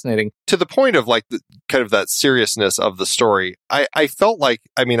 It's fascinating to the point of like kind of that seriousness of the story. I felt like,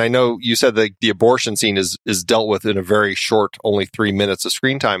 I know you said that the abortion scene is dealt with in a very short, only 3 minutes of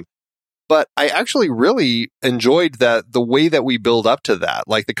screen time, but I actually really enjoyed that the way that we build up to that,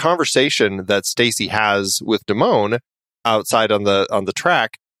 like the conversation that Stacy has with Damone outside on the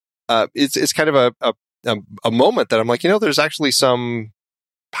track. It's kind of a moment that I'm like, there's actually some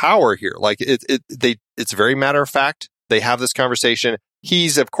power here. Like it's very matter of fact. They have this conversation.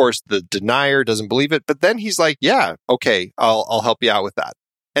 He's, of course, the denier, doesn't believe it. But then he's like, yeah, okay, I'll help you out with that.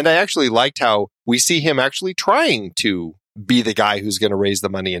 And I actually liked how we see him actually trying to be the guy who's going to raise the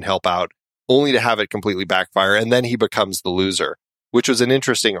money and help out, only to have it completely backfire. And then he becomes the loser, which was an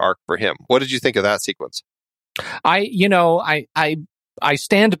interesting arc for him. What did you think of that sequence? I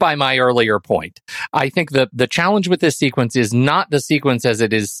stand by my earlier point. I think the challenge with this sequence is not the sequence as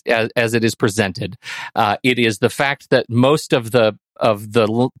it is presented. It is the fact that most of the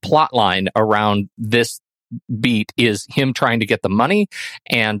plot line around this beat is him trying to get the money,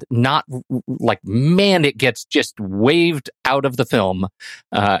 and not like, man, it gets just waved out of the film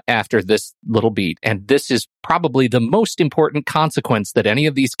after this little beat. And this is probably the most important consequence that any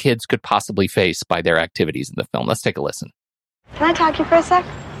of these kids could possibly face by their activities in the film. Let's take a listen. Can I talk to you for a sec?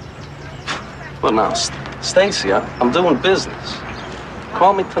 Well, now, Stacy, I'm doing business.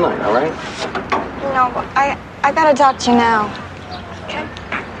 Call me tonight, all right? No, but I gotta talk to you now. Okay?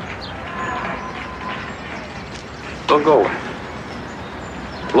 Don't go away.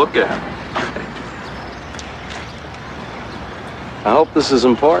 Look at her. I hope this is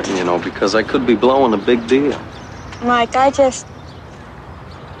important, because I could be blowing a big deal. Mike, I just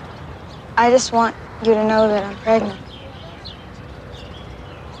want you to know that I'm pregnant.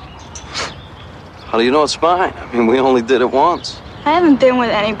 How do you know it's mine? We only did it once. I haven't been with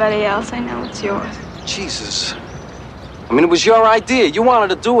anybody else. I know it's yours. Jesus. It was your idea. You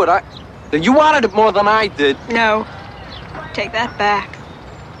wanted to do it. You wanted it more than I did. No. Take that back.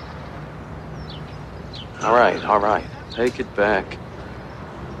 All right. Take it back.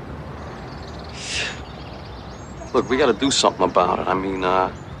 Look, we got to do something about it.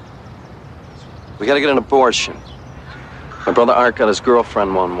 We got to get an abortion. My brother Art got his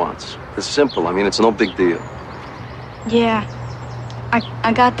girlfriend one once. It's simple. It's no big deal. Yeah.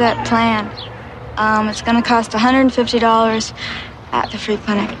 I got that plan. It's gonna cost $150 at the free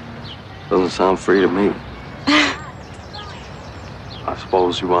clinic. Doesn't sound free to me. I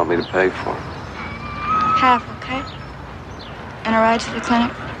suppose you want me to pay for it. Half, okay? And a ride to the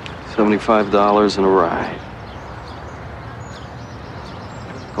clinic? $75 and a ride.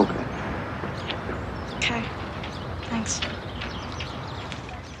 Okay. Okay. Thanks.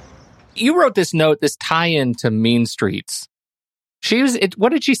 You wrote this note, this tie-in to Mean Streets.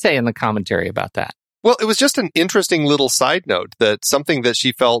 What did she say in the commentary about that? Well, it was just an interesting little side note that something that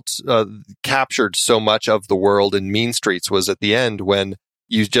she felt captured so much of the world in Mean Streets was at the end, when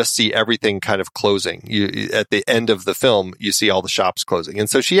you just see everything kind of closing. At the end of the film, you see all the shops closing. And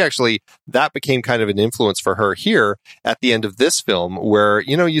so that became kind of an influence for her here at the end of this film, where,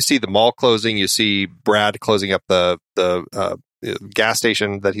 you see the mall closing, you see Brad closing up the gas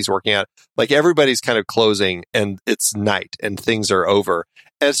station that he's working at. Like, everybody's kind of closing, and it's night and things are over.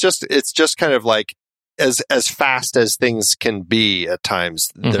 And it's just kind of like, as fast as things can be at times,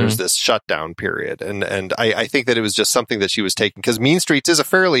 there's this shutdown period. And I think that it was just something that she was taking, because Mean Streets is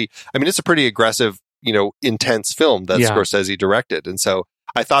it's a pretty aggressive, intense film that Scorsese directed. And so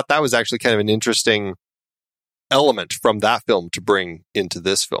I thought that was actually kind of an interesting element from that film to bring into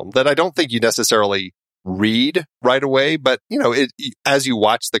this film that I don't think you necessarily read right away, but as you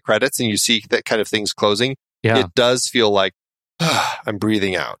watch the credits and you see that kind of things closing, it does feel like I'm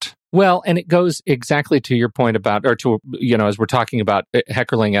breathing out. Well, and it goes exactly to your point about, or to, as we're talking about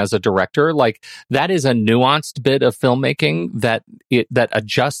Heckerling as a director, like, that is a nuanced bit of filmmaking that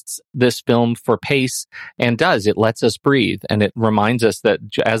adjusts this film for pace, and it lets us breathe. And it reminds us that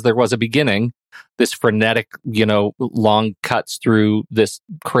as there was a beginning, this frenetic, long cuts through this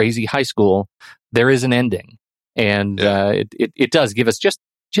crazy high school, there is an ending. And it does give us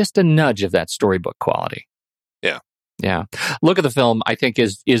just a nudge of that storybook quality. Yeah. Look at the film, I think,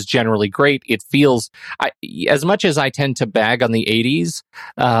 is generally great. It feels, as much as I tend to bag on the 80s,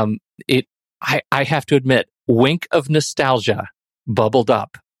 I have to admit, wink of nostalgia bubbled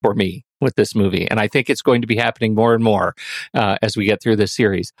up for me with this movie. And I think it's going to be happening more and more as we get through this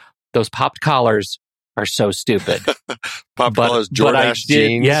series. Those popped collars are so stupid. Pop colors, Jordache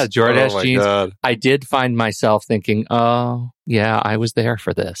jeans. Yeah, Jordache jeans. God. I did find myself thinking, oh, yeah, I was there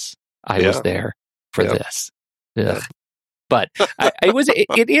for this. I was there for this. Ugh. But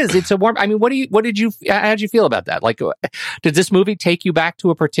it's a warm. I mean, how'd you feel about that? Like, did this movie take you back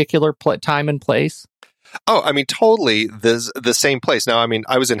to a particular time and place? Oh, I mean, totally the same place. Now, I mean,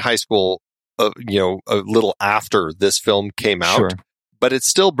 I was in high school, a little after this film came out. Sure. But it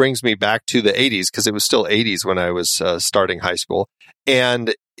still brings me back to the 80s because it was still 80s when I was starting high school.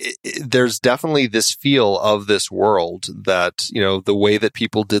 And there's definitely this feel of this world that, the way that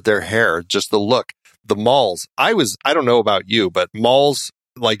people did their hair, just the look, the malls. I don't know about you, but malls,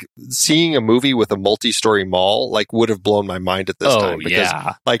 like seeing a movie with a multi-story mall, like would have blown my mind at this time because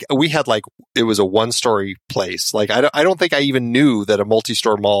like we had it was a one-story place. Like I don't think I even knew that a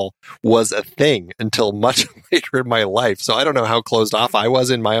multi-store mall was a thing until much later in my life. So I don't know how closed off I was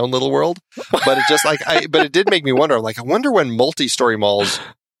in my own little world, but it just but it did make me wonder. Like I wonder when multi-story malls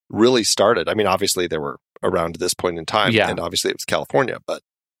really started. I mean, obviously they were around this point in time, and obviously it was California, but.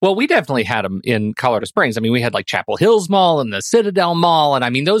 Well, we definitely had them in Colorado Springs. I mean, we had like Chapel Hills Mall and the Citadel Mall. And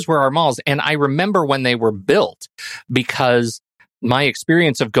I mean, those were our malls. And I remember when they were built because my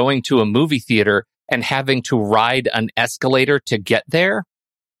experience of going to a movie theater and having to ride an escalator to get there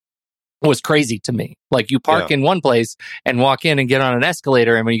was crazy to me. Like you park in one place and walk in and get on an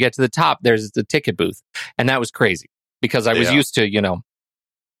escalator. And when you get to the top, there's the ticket booth. And that was crazy because I was used to,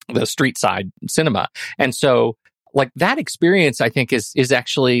 the street side cinema. And so, like that experience, I think is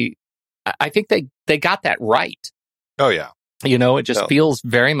actually, I think they got that right. Oh yeah, it just feels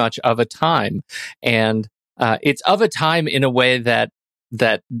very much of a time, and it's of a time in a way that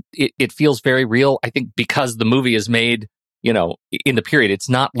it feels very real. I think because the movie is made, in the period, it's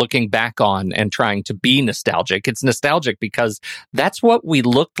not looking back on and trying to be nostalgic. It's nostalgic because that's what we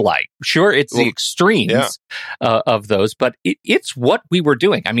looked like. Sure, it's the extremes of those, but it's what we were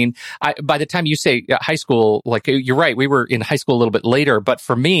doing. I mean, by the time you say high school, like you're right, we were in high school a little bit later, but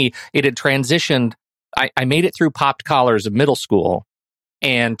for me, it had transitioned. I made it through popped collars of middle school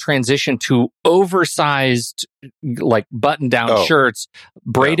and transitioned to oversized, like button-down shirts,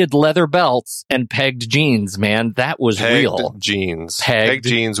 braided leather belts, and pegged jeans, man. That was real. Pegged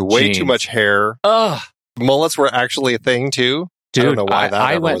jeans, way too much hair. Ugh. Mullets were actually a thing, too. Dude, I don't know why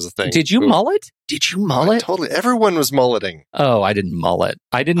that was a thing. Did you mullet? Did you mullet? Totally. Everyone was mulleting. Oh, I didn't mullet.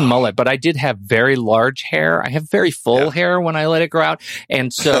 But I did have very large hair. I have very full hair when I let it grow out.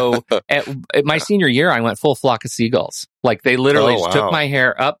 And so at my senior year, I went full flock of seagulls. Like they literally just took my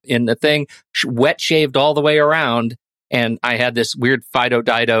hair up in the thing, wet shaved all the way around. And I had this weird Fido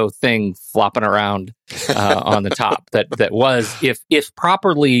Dido thing flopping around on the top that was, if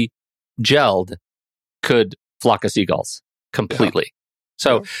properly gelled, could flock of seagulls completely. Yeah.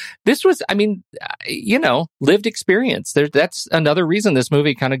 So this was, I mean, lived experience. That's another reason this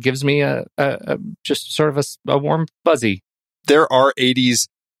movie kind of gives me a just sort of a warm fuzzy. There are 80s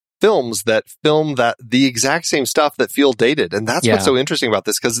films that film that the exact same stuff that feel dated. And that's what's so interesting about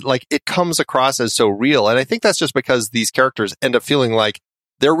this, because like it comes across as so real. And I think that's just because these characters end up feeling like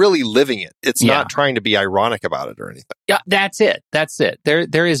they're really living it. It's not trying to be ironic about it or anything. Yeah, that's it.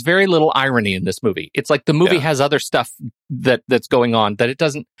 There is very little irony in this movie. It's like the movie has other stuff that's going on that it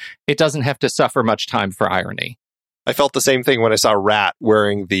doesn't have to suffer much time for irony. I felt the same thing when I saw Rat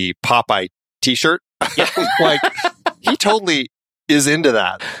wearing the Popeye t-shirt. Like he totally is into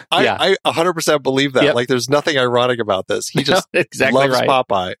that. I 100% believe that. Yep. Like there's nothing ironic about this. He just loves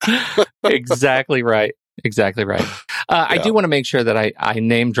Popeye. Exactly right. Exactly right. I do want to make sure that I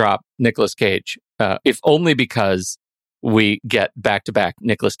name drop Nicolas Cage, if only because we get back-to-back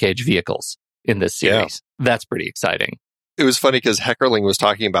Nicolas Cage vehicles in this series. Yeah. That's pretty exciting. It was funny because Heckerling was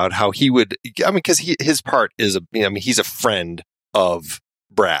talking about how he would, because his part is, he's a friend of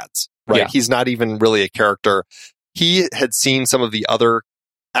Brad's, right? Yeah. He's not even really a character. He had seen some of the other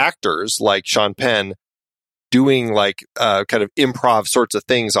actors like Sean Penn doing like kind of improv sorts of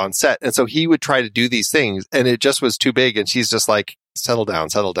things on set. And so he would try to do these things and it just was too big. And she's just like, settle down.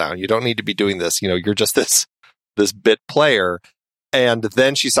 You don't need to be doing this. You're just this bit player. And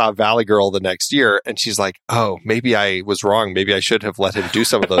then she saw Valley Girl the next year and she's like, oh, maybe I was wrong. Maybe I should have let him do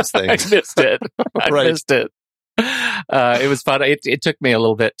some of those things. I missed it. Missed it. It was fun. It took me a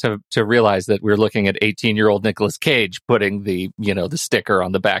little bit to realize that we're looking at 18-year-old Nicolas Cage putting the sticker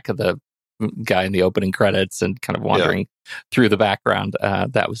on the back of the guy in the opening credits and kind of wandering through the background.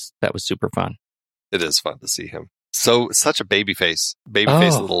 That was super fun. It is fun to see him. Such a babyface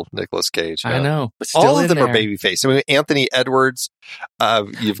little Nicolas Cage. I know. But all of them are babyface. I mean, Anthony Edwards.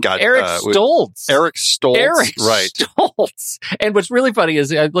 You've got Eric Stoltz. Eric Stoltz, right? Stoltz. And what's really funny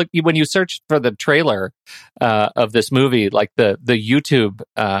is, look, when you search for the trailer of this movie, like the YouTube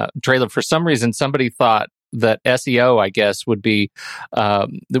trailer, for some reason somebody thought that SEO, I guess, would be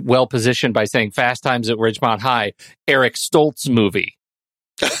well positioned by saying "Fast Times at Ridgemont High," Eric Stoltz movie.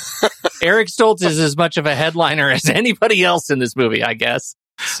 Eric Stoltz is as much of a headliner as anybody else in this movie, I guess.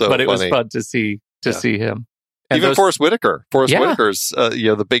 But it was fun to see him. And even Forrest Whitaker. Forrest Whitaker's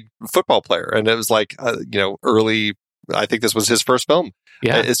the big football player, and it was like early. I think this was his first film.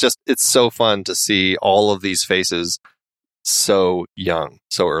 Yeah, it's so fun to see all of these faces so young,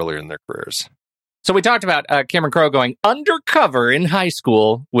 so early in their careers. So we talked about Cameron Crowe going undercover in high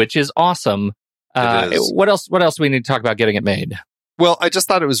school, which is awesome. What else? What else do we need to talk about getting it made? Well, I just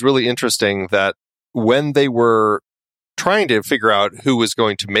thought it was really interesting that when they were trying to figure out who was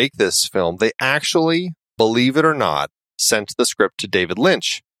going to make this film, they actually, believe it or not, sent the script to David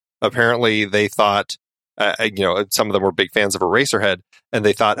Lynch. Apparently, they thought, some of them were big fans of Eraserhead, and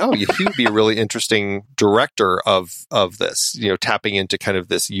they thought, he would be a really interesting director of this, tapping into kind of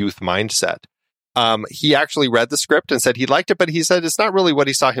this youth mindset. He actually read the script and said he liked it, but he said it's not really what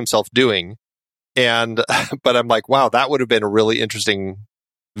he saw himself doing. But I'm like, wow, that would have been a really interesting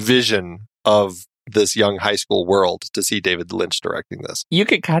vision of this young high school world to see David Lynch directing this. You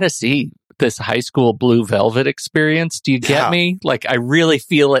could kind of see this high school Blue Velvet experience. Do you get me? Like, I really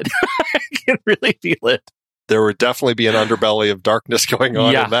feel it. I can really feel it. There would definitely be an underbelly of darkness going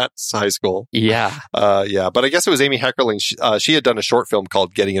on in that high school. Yeah. But I guess it was Amy Heckerling. She had done a short film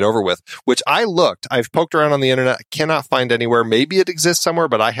called Getting It Over With, which I've poked around on the internet. I cannot find anywhere. Maybe it exists somewhere,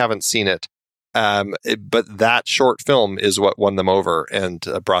 but I haven't seen it. But that short film is what won them over and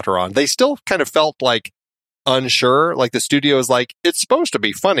brought her on. They still kind of felt like unsure. Like the studio is like, it's supposed to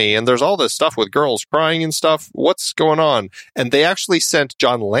be funny, and there's all this stuff with girls crying and stuff. What's going on? And they actually sent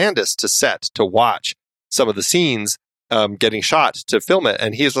John Landis to set to watch some of the scenes getting shot to film it.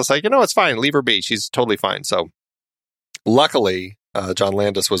 And he's just like, it's fine. Leave her be. She's totally fine. So luckily, John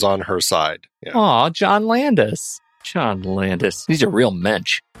Landis was on her side. Yeah. Aw, John Landis. John Landis. He's a real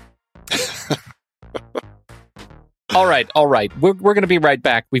mensch. All right. We're going to be right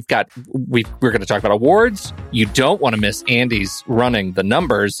back. We're going to talk about awards. You don't want to miss Andy's running the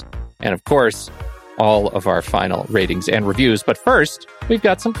numbers. And of course, all of our final ratings and reviews. But first, we've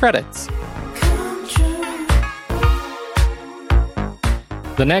got some credits.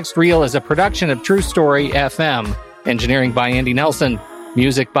 The Next Reel is a production of True Story FM. Engineering by Andy Nelson.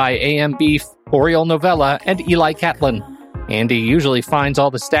 Music by A.M. Beef, Oriole Novella, and Eli Catlin. Andy usually finds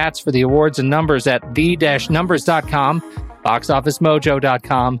all the stats for the awards and numbers at the-numbers.com,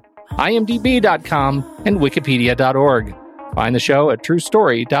 boxofficemojo.com, imdb.com, and wikipedia.org. Find the show at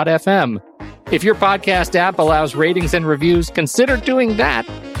truestory.fm. If your podcast app allows ratings and reviews, consider doing that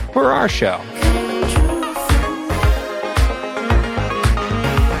for our show.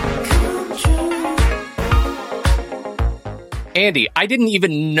 Andy, I didn't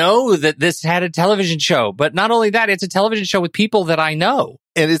even know that this had a television show, but not only that, it's a television show with people that I know.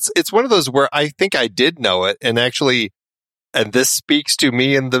 And it's one of those where I think I did know it, and actually, and this speaks to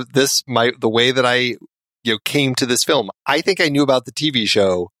me and the way that I came to this film. I think I knew about the TV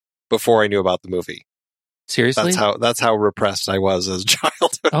show before I knew about the movie. Seriously? That's how repressed I was as a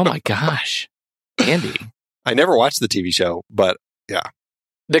child. Oh my gosh, Andy! I never watched the TV show, but yeah,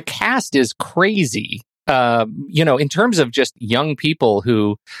 the cast is crazy. In terms of just young people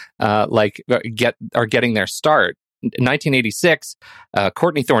who are getting their start. In 1986,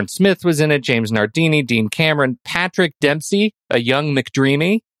 Courtney Thorne-Smith was in it, James Nardini, Dean Cameron, Patrick Dempsey, a young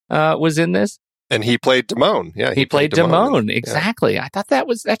McDreamy, was in this. And he played Damone. Yeah, he played Damone. Exactly. Yeah. I thought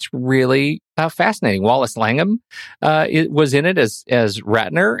that's really fascinating. Wallace Langham was in it as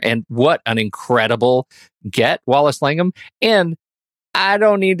Ratner, and what an incredible get, Wallace Langham. And I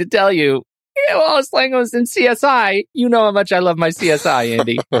don't need to tell you, Wallace Langham was in CSI. You know how much I love my CSI,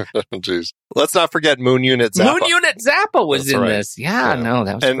 Andy. Jeez. Let's not forget Moon Unit Zappa. Moon Unit Zappa was in this. Yeah, no,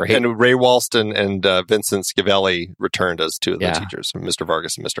 that was great. And Ray Walston and Vincent Schiavelli returned as two of the teachers, Mr.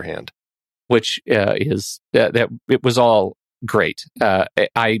 Vargas and Mr. Hand. Which that it was all great.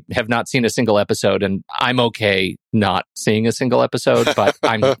 I have not seen a single episode, and I'm okay not seeing a single episode, but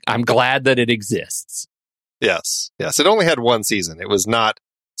I'm glad that it exists. Yes. It only had one season. It was not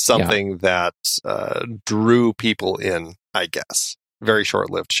something that drew people in, I guess. Very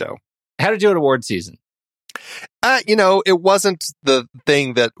short-lived show. How to do an award season? It wasn't the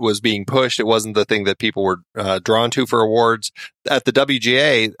thing that was being pushed. It wasn't the thing that people were drawn to for awards. At the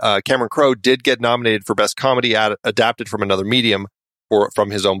WGA, Cameron Crowe did get nominated for Best Comedy adapted from another medium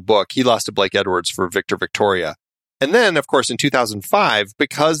from his own book. He lost to Blake Edwards for Victor Victoria. And then, of course, in 2005,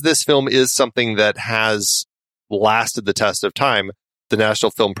 because this film is something that has lasted the test of time, the National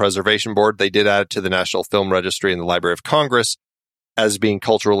Film Preservation Board, they did add it to the National Film Registry in the Library of Congress as being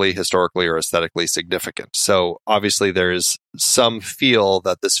culturally, historically, or aesthetically significant. So obviously there is some feel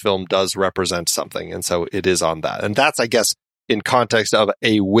that this film does represent something. And so it is on that. And that's, I guess, in context of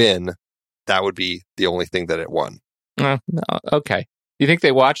a win, that would be the only thing that it won. Okay. You think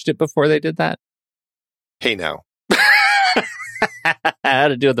they watched it before they did that? Hey, now. How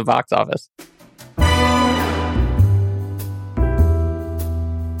to do at the box office.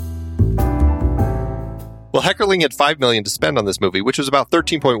 Well, Heckerling had $5 million to spend on this movie, which was about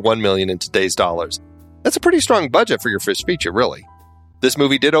 $13.1 million in today's dollars. That's a pretty strong budget for your first feature, really. This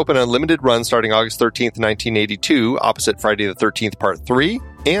movie did open a limited run starting August 13th, 1982, opposite Friday the 13th Part 3,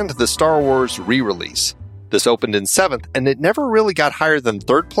 and the Star Wars re-release. This opened in 7th, and it never really got higher than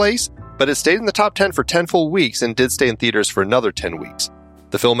 3rd place, but it stayed in the top 10 for 10 full weeks and did stay in theaters for another 10 weeks.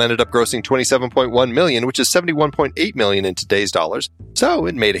 The film ended up grossing $27.1 million, which is $71.8 million in today's dollars, so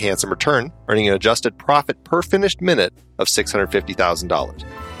it made a handsome return, earning an adjusted profit per finished minute of $650,000.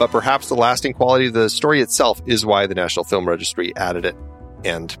 But perhaps the lasting quality of the story itself is why the National Film Registry added it.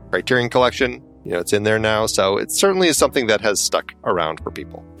 And Criterion Collection, it's in there now, so it certainly is something that has stuck around for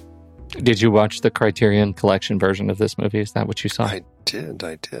people. Did you watch the Criterion Collection version of this movie? Is that what you saw? I did.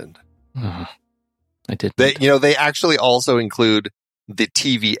 I did. They actually also include the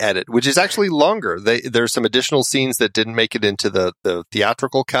TV edit, which is actually longer. There's some additional scenes that didn't make it into the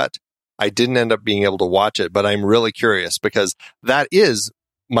theatrical cut. I didn't end up being able to watch it, but I'm really curious because that is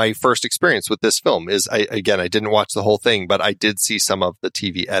my first experience with this film. I didn't watch the whole thing, but I did see some of the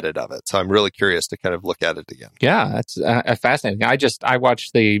TV edit of it. So I'm really curious to kind of look at it again. Yeah, that's fascinating. I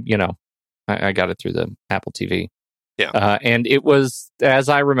watched I got it through the Apple TV. Yeah. And it was, as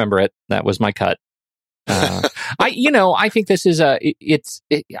I remember it, that was my cut. I think this is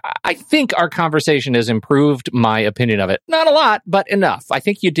I think our conversation has improved my opinion of it. Not a lot, but enough. I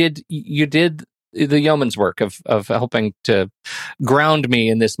think you did the yeoman's work of helping to ground me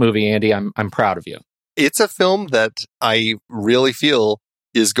in this movie, Andy. I'm proud of you. It's a film that I really feel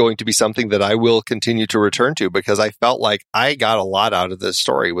is going to be something that I will continue to return to because I felt like I got a lot out of this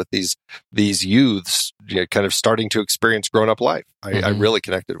story with these youths kind of starting to experience grown-up life. I really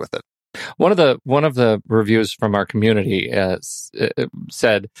connected with it. One of the reviews from our community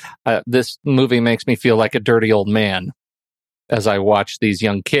said, this movie makes me feel like a dirty old man as I watch these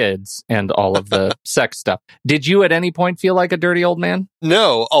young kids and all of the sex stuff. Did you at any point feel like a dirty old man?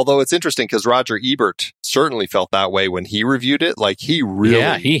 No, although it's interesting because Roger Ebert certainly felt that way when he reviewed it. Like he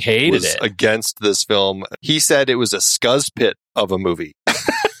really he hated was it. Against this film. He said it was a scuzz pit of a movie.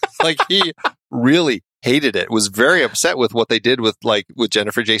 Like he really hated it, was very upset with what they did with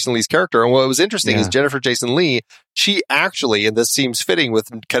Jennifer Jason Leigh's character. And what was interesting is Jennifer Jason Leigh, she actually, and this seems fitting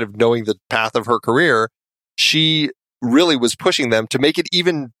with kind of knowing the path of her career, she really was pushing them to make it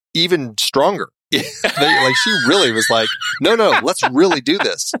even stronger. She really was like, no, let's really do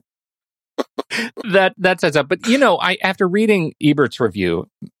this. That sets up. But, after reading Ebert's review,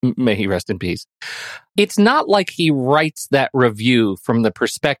 may he rest in peace, it's not like he writes that review from the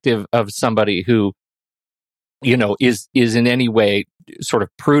perspective of somebody who, is in any way sort of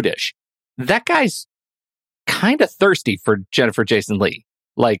prudish. That guy's kind of thirsty for Jennifer Jason Leigh.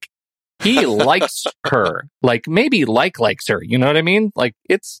 Like, he likes her. Like, maybe likes her. You know what I mean? Like,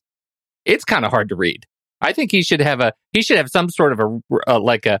 it's kind of hard to read. I think he should have some sort of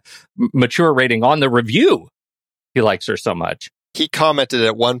a mature rating on the review. He likes her so much. He commented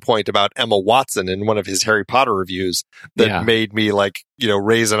at one point about Emma Watson in one of his Harry Potter reviews that made me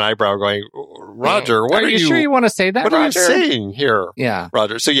raise an eyebrow going, Roger, what are you sure you want to say that, What Roger? are you saying here? Yeah.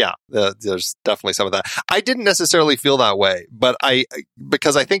 Roger. So there's definitely some of that. I didn't necessarily feel that way, but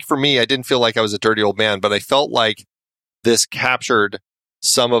because I think for me, I didn't feel like I was a dirty old man, but I felt like this captured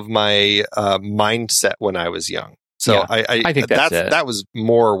some of my mindset when I was young. So I think that was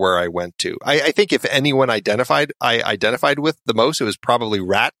more where I went to. I think if anyone I identified with the most, it was probably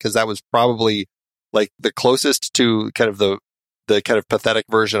Rat, because that was probably like the closest to kind of the kind of pathetic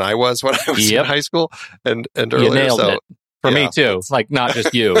version I was when I was in high school and earlier. You nailed it. For me too. Like not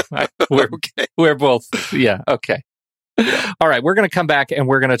just you. We're both. Yeah. Okay. Yeah. All right, we're going to come back and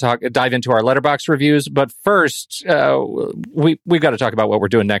we're going to dive into our Letterboxd reviews. But first, we've got to talk about what we're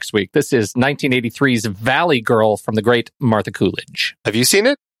doing next week. This is 1983's Valley Girl from the great Martha Coolidge. Have you seen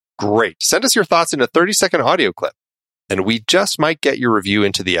it? great. Send us your thoughts in a 30-second audio clip, and we just might get your review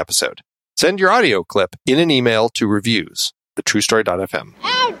into the episode. Send your audio clip in an email to reviews@truestory.fm.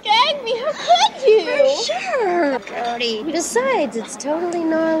 Ow, gag me! How could you? For sure, Brody. Besides, it's totally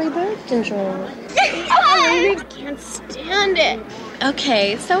gnarly birth control. I can't stand it.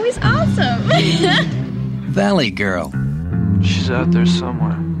 Okay, so he's awesome. Valley Girl. She's out there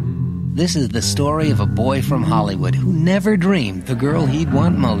somewhere. This is the story of a boy from Hollywood who never dreamed the girl he'd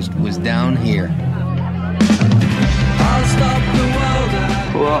want most was down here.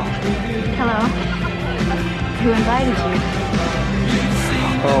 Hello. Hello. Who invited you?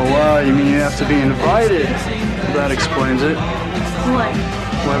 Oh, wow, you mean you have to be invited? Well, that explains it. What?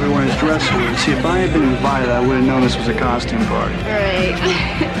 Well, everyone's dressed weird. See, if I had been invited, I would have known this was a costume party. Right.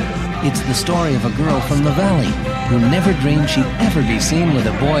 It's the story of a girl from the Valley who never dreamed she'd ever be seen with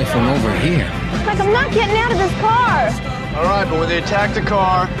a boy from over here. Like, I'm not getting out of this car. All right, but when they attack the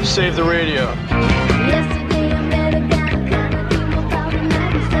car, save the radio.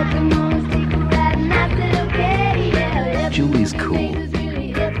 Julie's cool.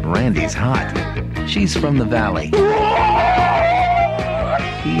 Randy's hot. She's from the Valley.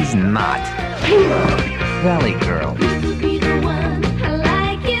 He's not. Valley Girl.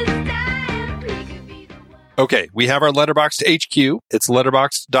 Okay, we have our Letterboxd HQ. It's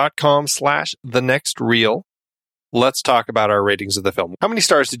letterboxd.com/thenextreel. Let's talk about our ratings of the film. How many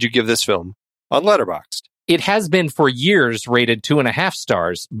stars did you give this film on Letterboxd? It has been for years rated 2.5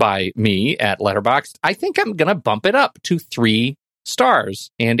 stars by me at Letterboxd. I think I'm going to bump it up to 3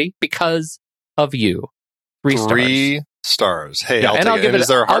 stars, Andy, because of you. 3 stars. 3 stars. Hey, Yeah,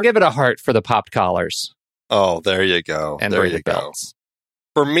 I'll give it a heart for the popped collars. Oh, there you go. And there you go. belts.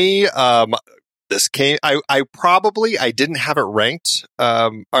 For me, this came. I didn't have it ranked.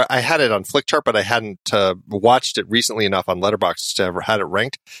 I had it on Flickchart, but I hadn't watched it recently enough on Letterboxd to ever had it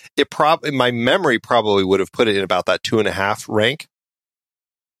ranked. My memory probably would have put it in about that 2.5 rank.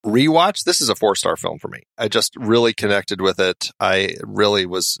 Rewatch. This is a 4-star film for me. I just really connected with it. I really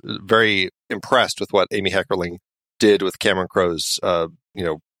was very impressed with what Amy Heckerling did with Cameron Crowe's,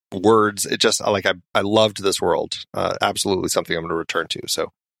 words. It just I loved this world. Absolutely something I'm going to return to.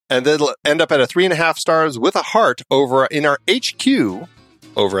 So. And then end up at a 3.5 stars with a heart over in our HQ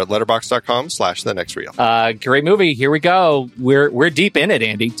over at letterboxd.com/thenextreel. Great movie. Here we go. We're deep in it,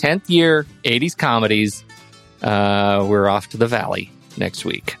 Andy. 10th year, 80s comedies. We're off to the Valley next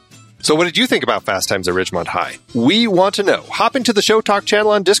week. So what did you think about Fast Times at Ridgemont High? We want to know. Hop into the Show Talk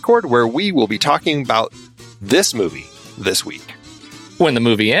channel on Discord where we will be talking about this movie this week. When the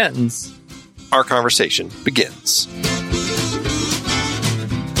movie ends, our conversation begins.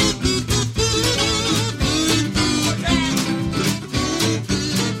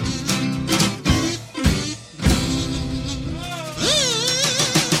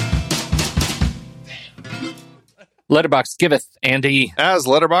 Letterboxd giveth, Andy. As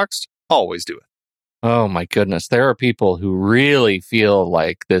Letterboxd always do it. Oh my goodness. There are people who really feel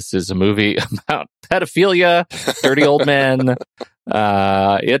like this is a movie about pedophilia, dirty old men. There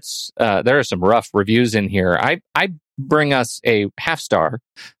are some rough reviews in here. I bring us a half star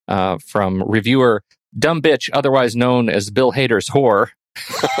from reviewer Dumb Bitch, otherwise known as Bill Hader's Whore.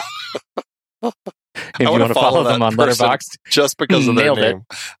 If you want to follow them on Letterboxd. Just because of their name.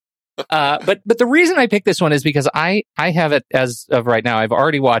 But the reason I picked this one is because I have it as of right now. I've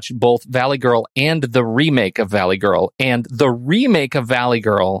already watched both Valley Girl and the remake of Valley Girl. And the remake of Valley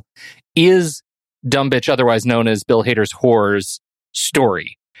Girl is Dumb Bitch, otherwise known as Bill Hader's Whore's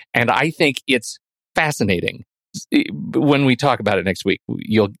story. And I think it's fascinating. When we talk about it next week,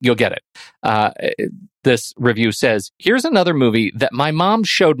 you'll get it. This review says, here's another movie that my mom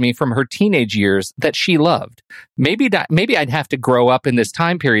showed me from her teenage years that she loved. Maybe I'd have to grow up in this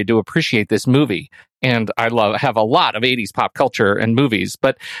time period to appreciate this movie. And I have a lot of 80s pop culture and movies,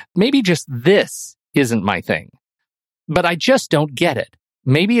 but maybe just this isn't my thing. But I just don't get it.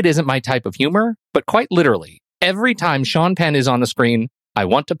 Maybe it isn't my type of humor, but quite literally, every time Sean Penn is on the screen, I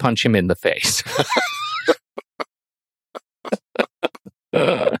want to punch him in the face.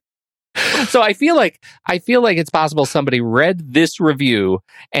 So I feel like it's possible somebody read this review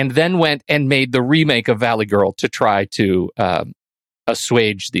and then went and made the remake of Valley Girl to try to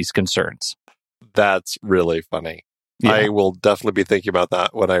assuage these concerns. That's really funny. Yeah. I will definitely be thinking about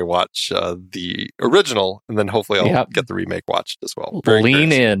that when I watch the original, and then hopefully I'll get the remake watched as well.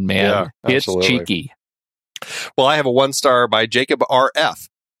 Lean in, man. Yeah, it's cheeky. Well, I have a 1-star by Jacob R.F.,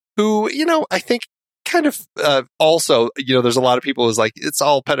 who, I think kind of also, there's a lot of people who's like, it's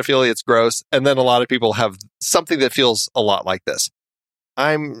all pedophilia, it's gross. And then a lot of people have something that feels a lot like this.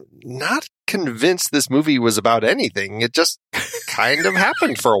 I'm not convinced this movie was about anything. It just kind of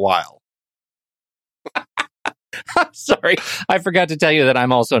happened for a while. I'm sorry. I forgot to tell you that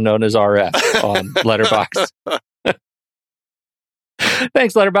I'm also known as RF on Letterboxd.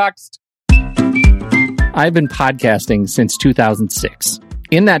 Thanks, Letterboxd. I've been podcasting since 2006.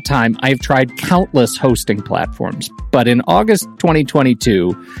 In that time, I've tried countless hosting platforms. But in August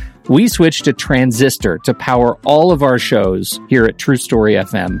 2022, we switched to Transistor to power all of our shows here at True Story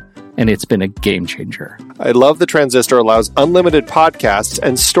FM, and it's been a game changer. I love the Transistor allows unlimited podcasts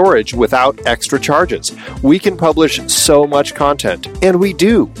and storage without extra charges. We can publish so much content, and we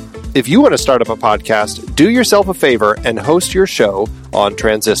do. If you want to start up a podcast, do yourself a favor and host your show on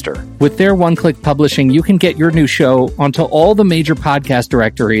Transistor. With their one-click publishing, you can get your new show onto all the major podcast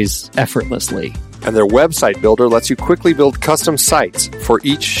directories effortlessly. And their website builder lets you quickly build custom sites for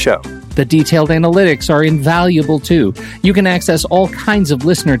each show. The detailed analytics are invaluable too. You can access all kinds of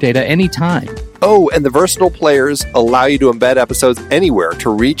listener data anytime. Oh, and the versatile players allow you to embed episodes anywhere to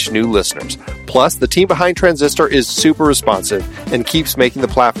reach new listeners. Plus, the team behind Transistor is super responsive and keeps making the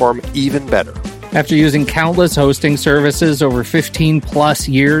platform even better. After using countless hosting services over 15 plus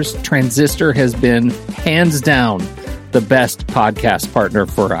years, Transistor has been, hands down, the best podcast partner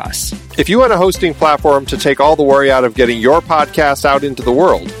for us. If you want a hosting platform to take all the worry out of getting your podcast out into the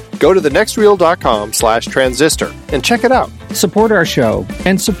world, go to thenextreel.com/transistor and check it out. Support our show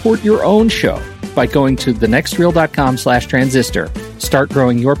and support your own show by going to thenextreel.com/transistor. Start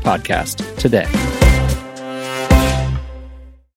growing your podcast today.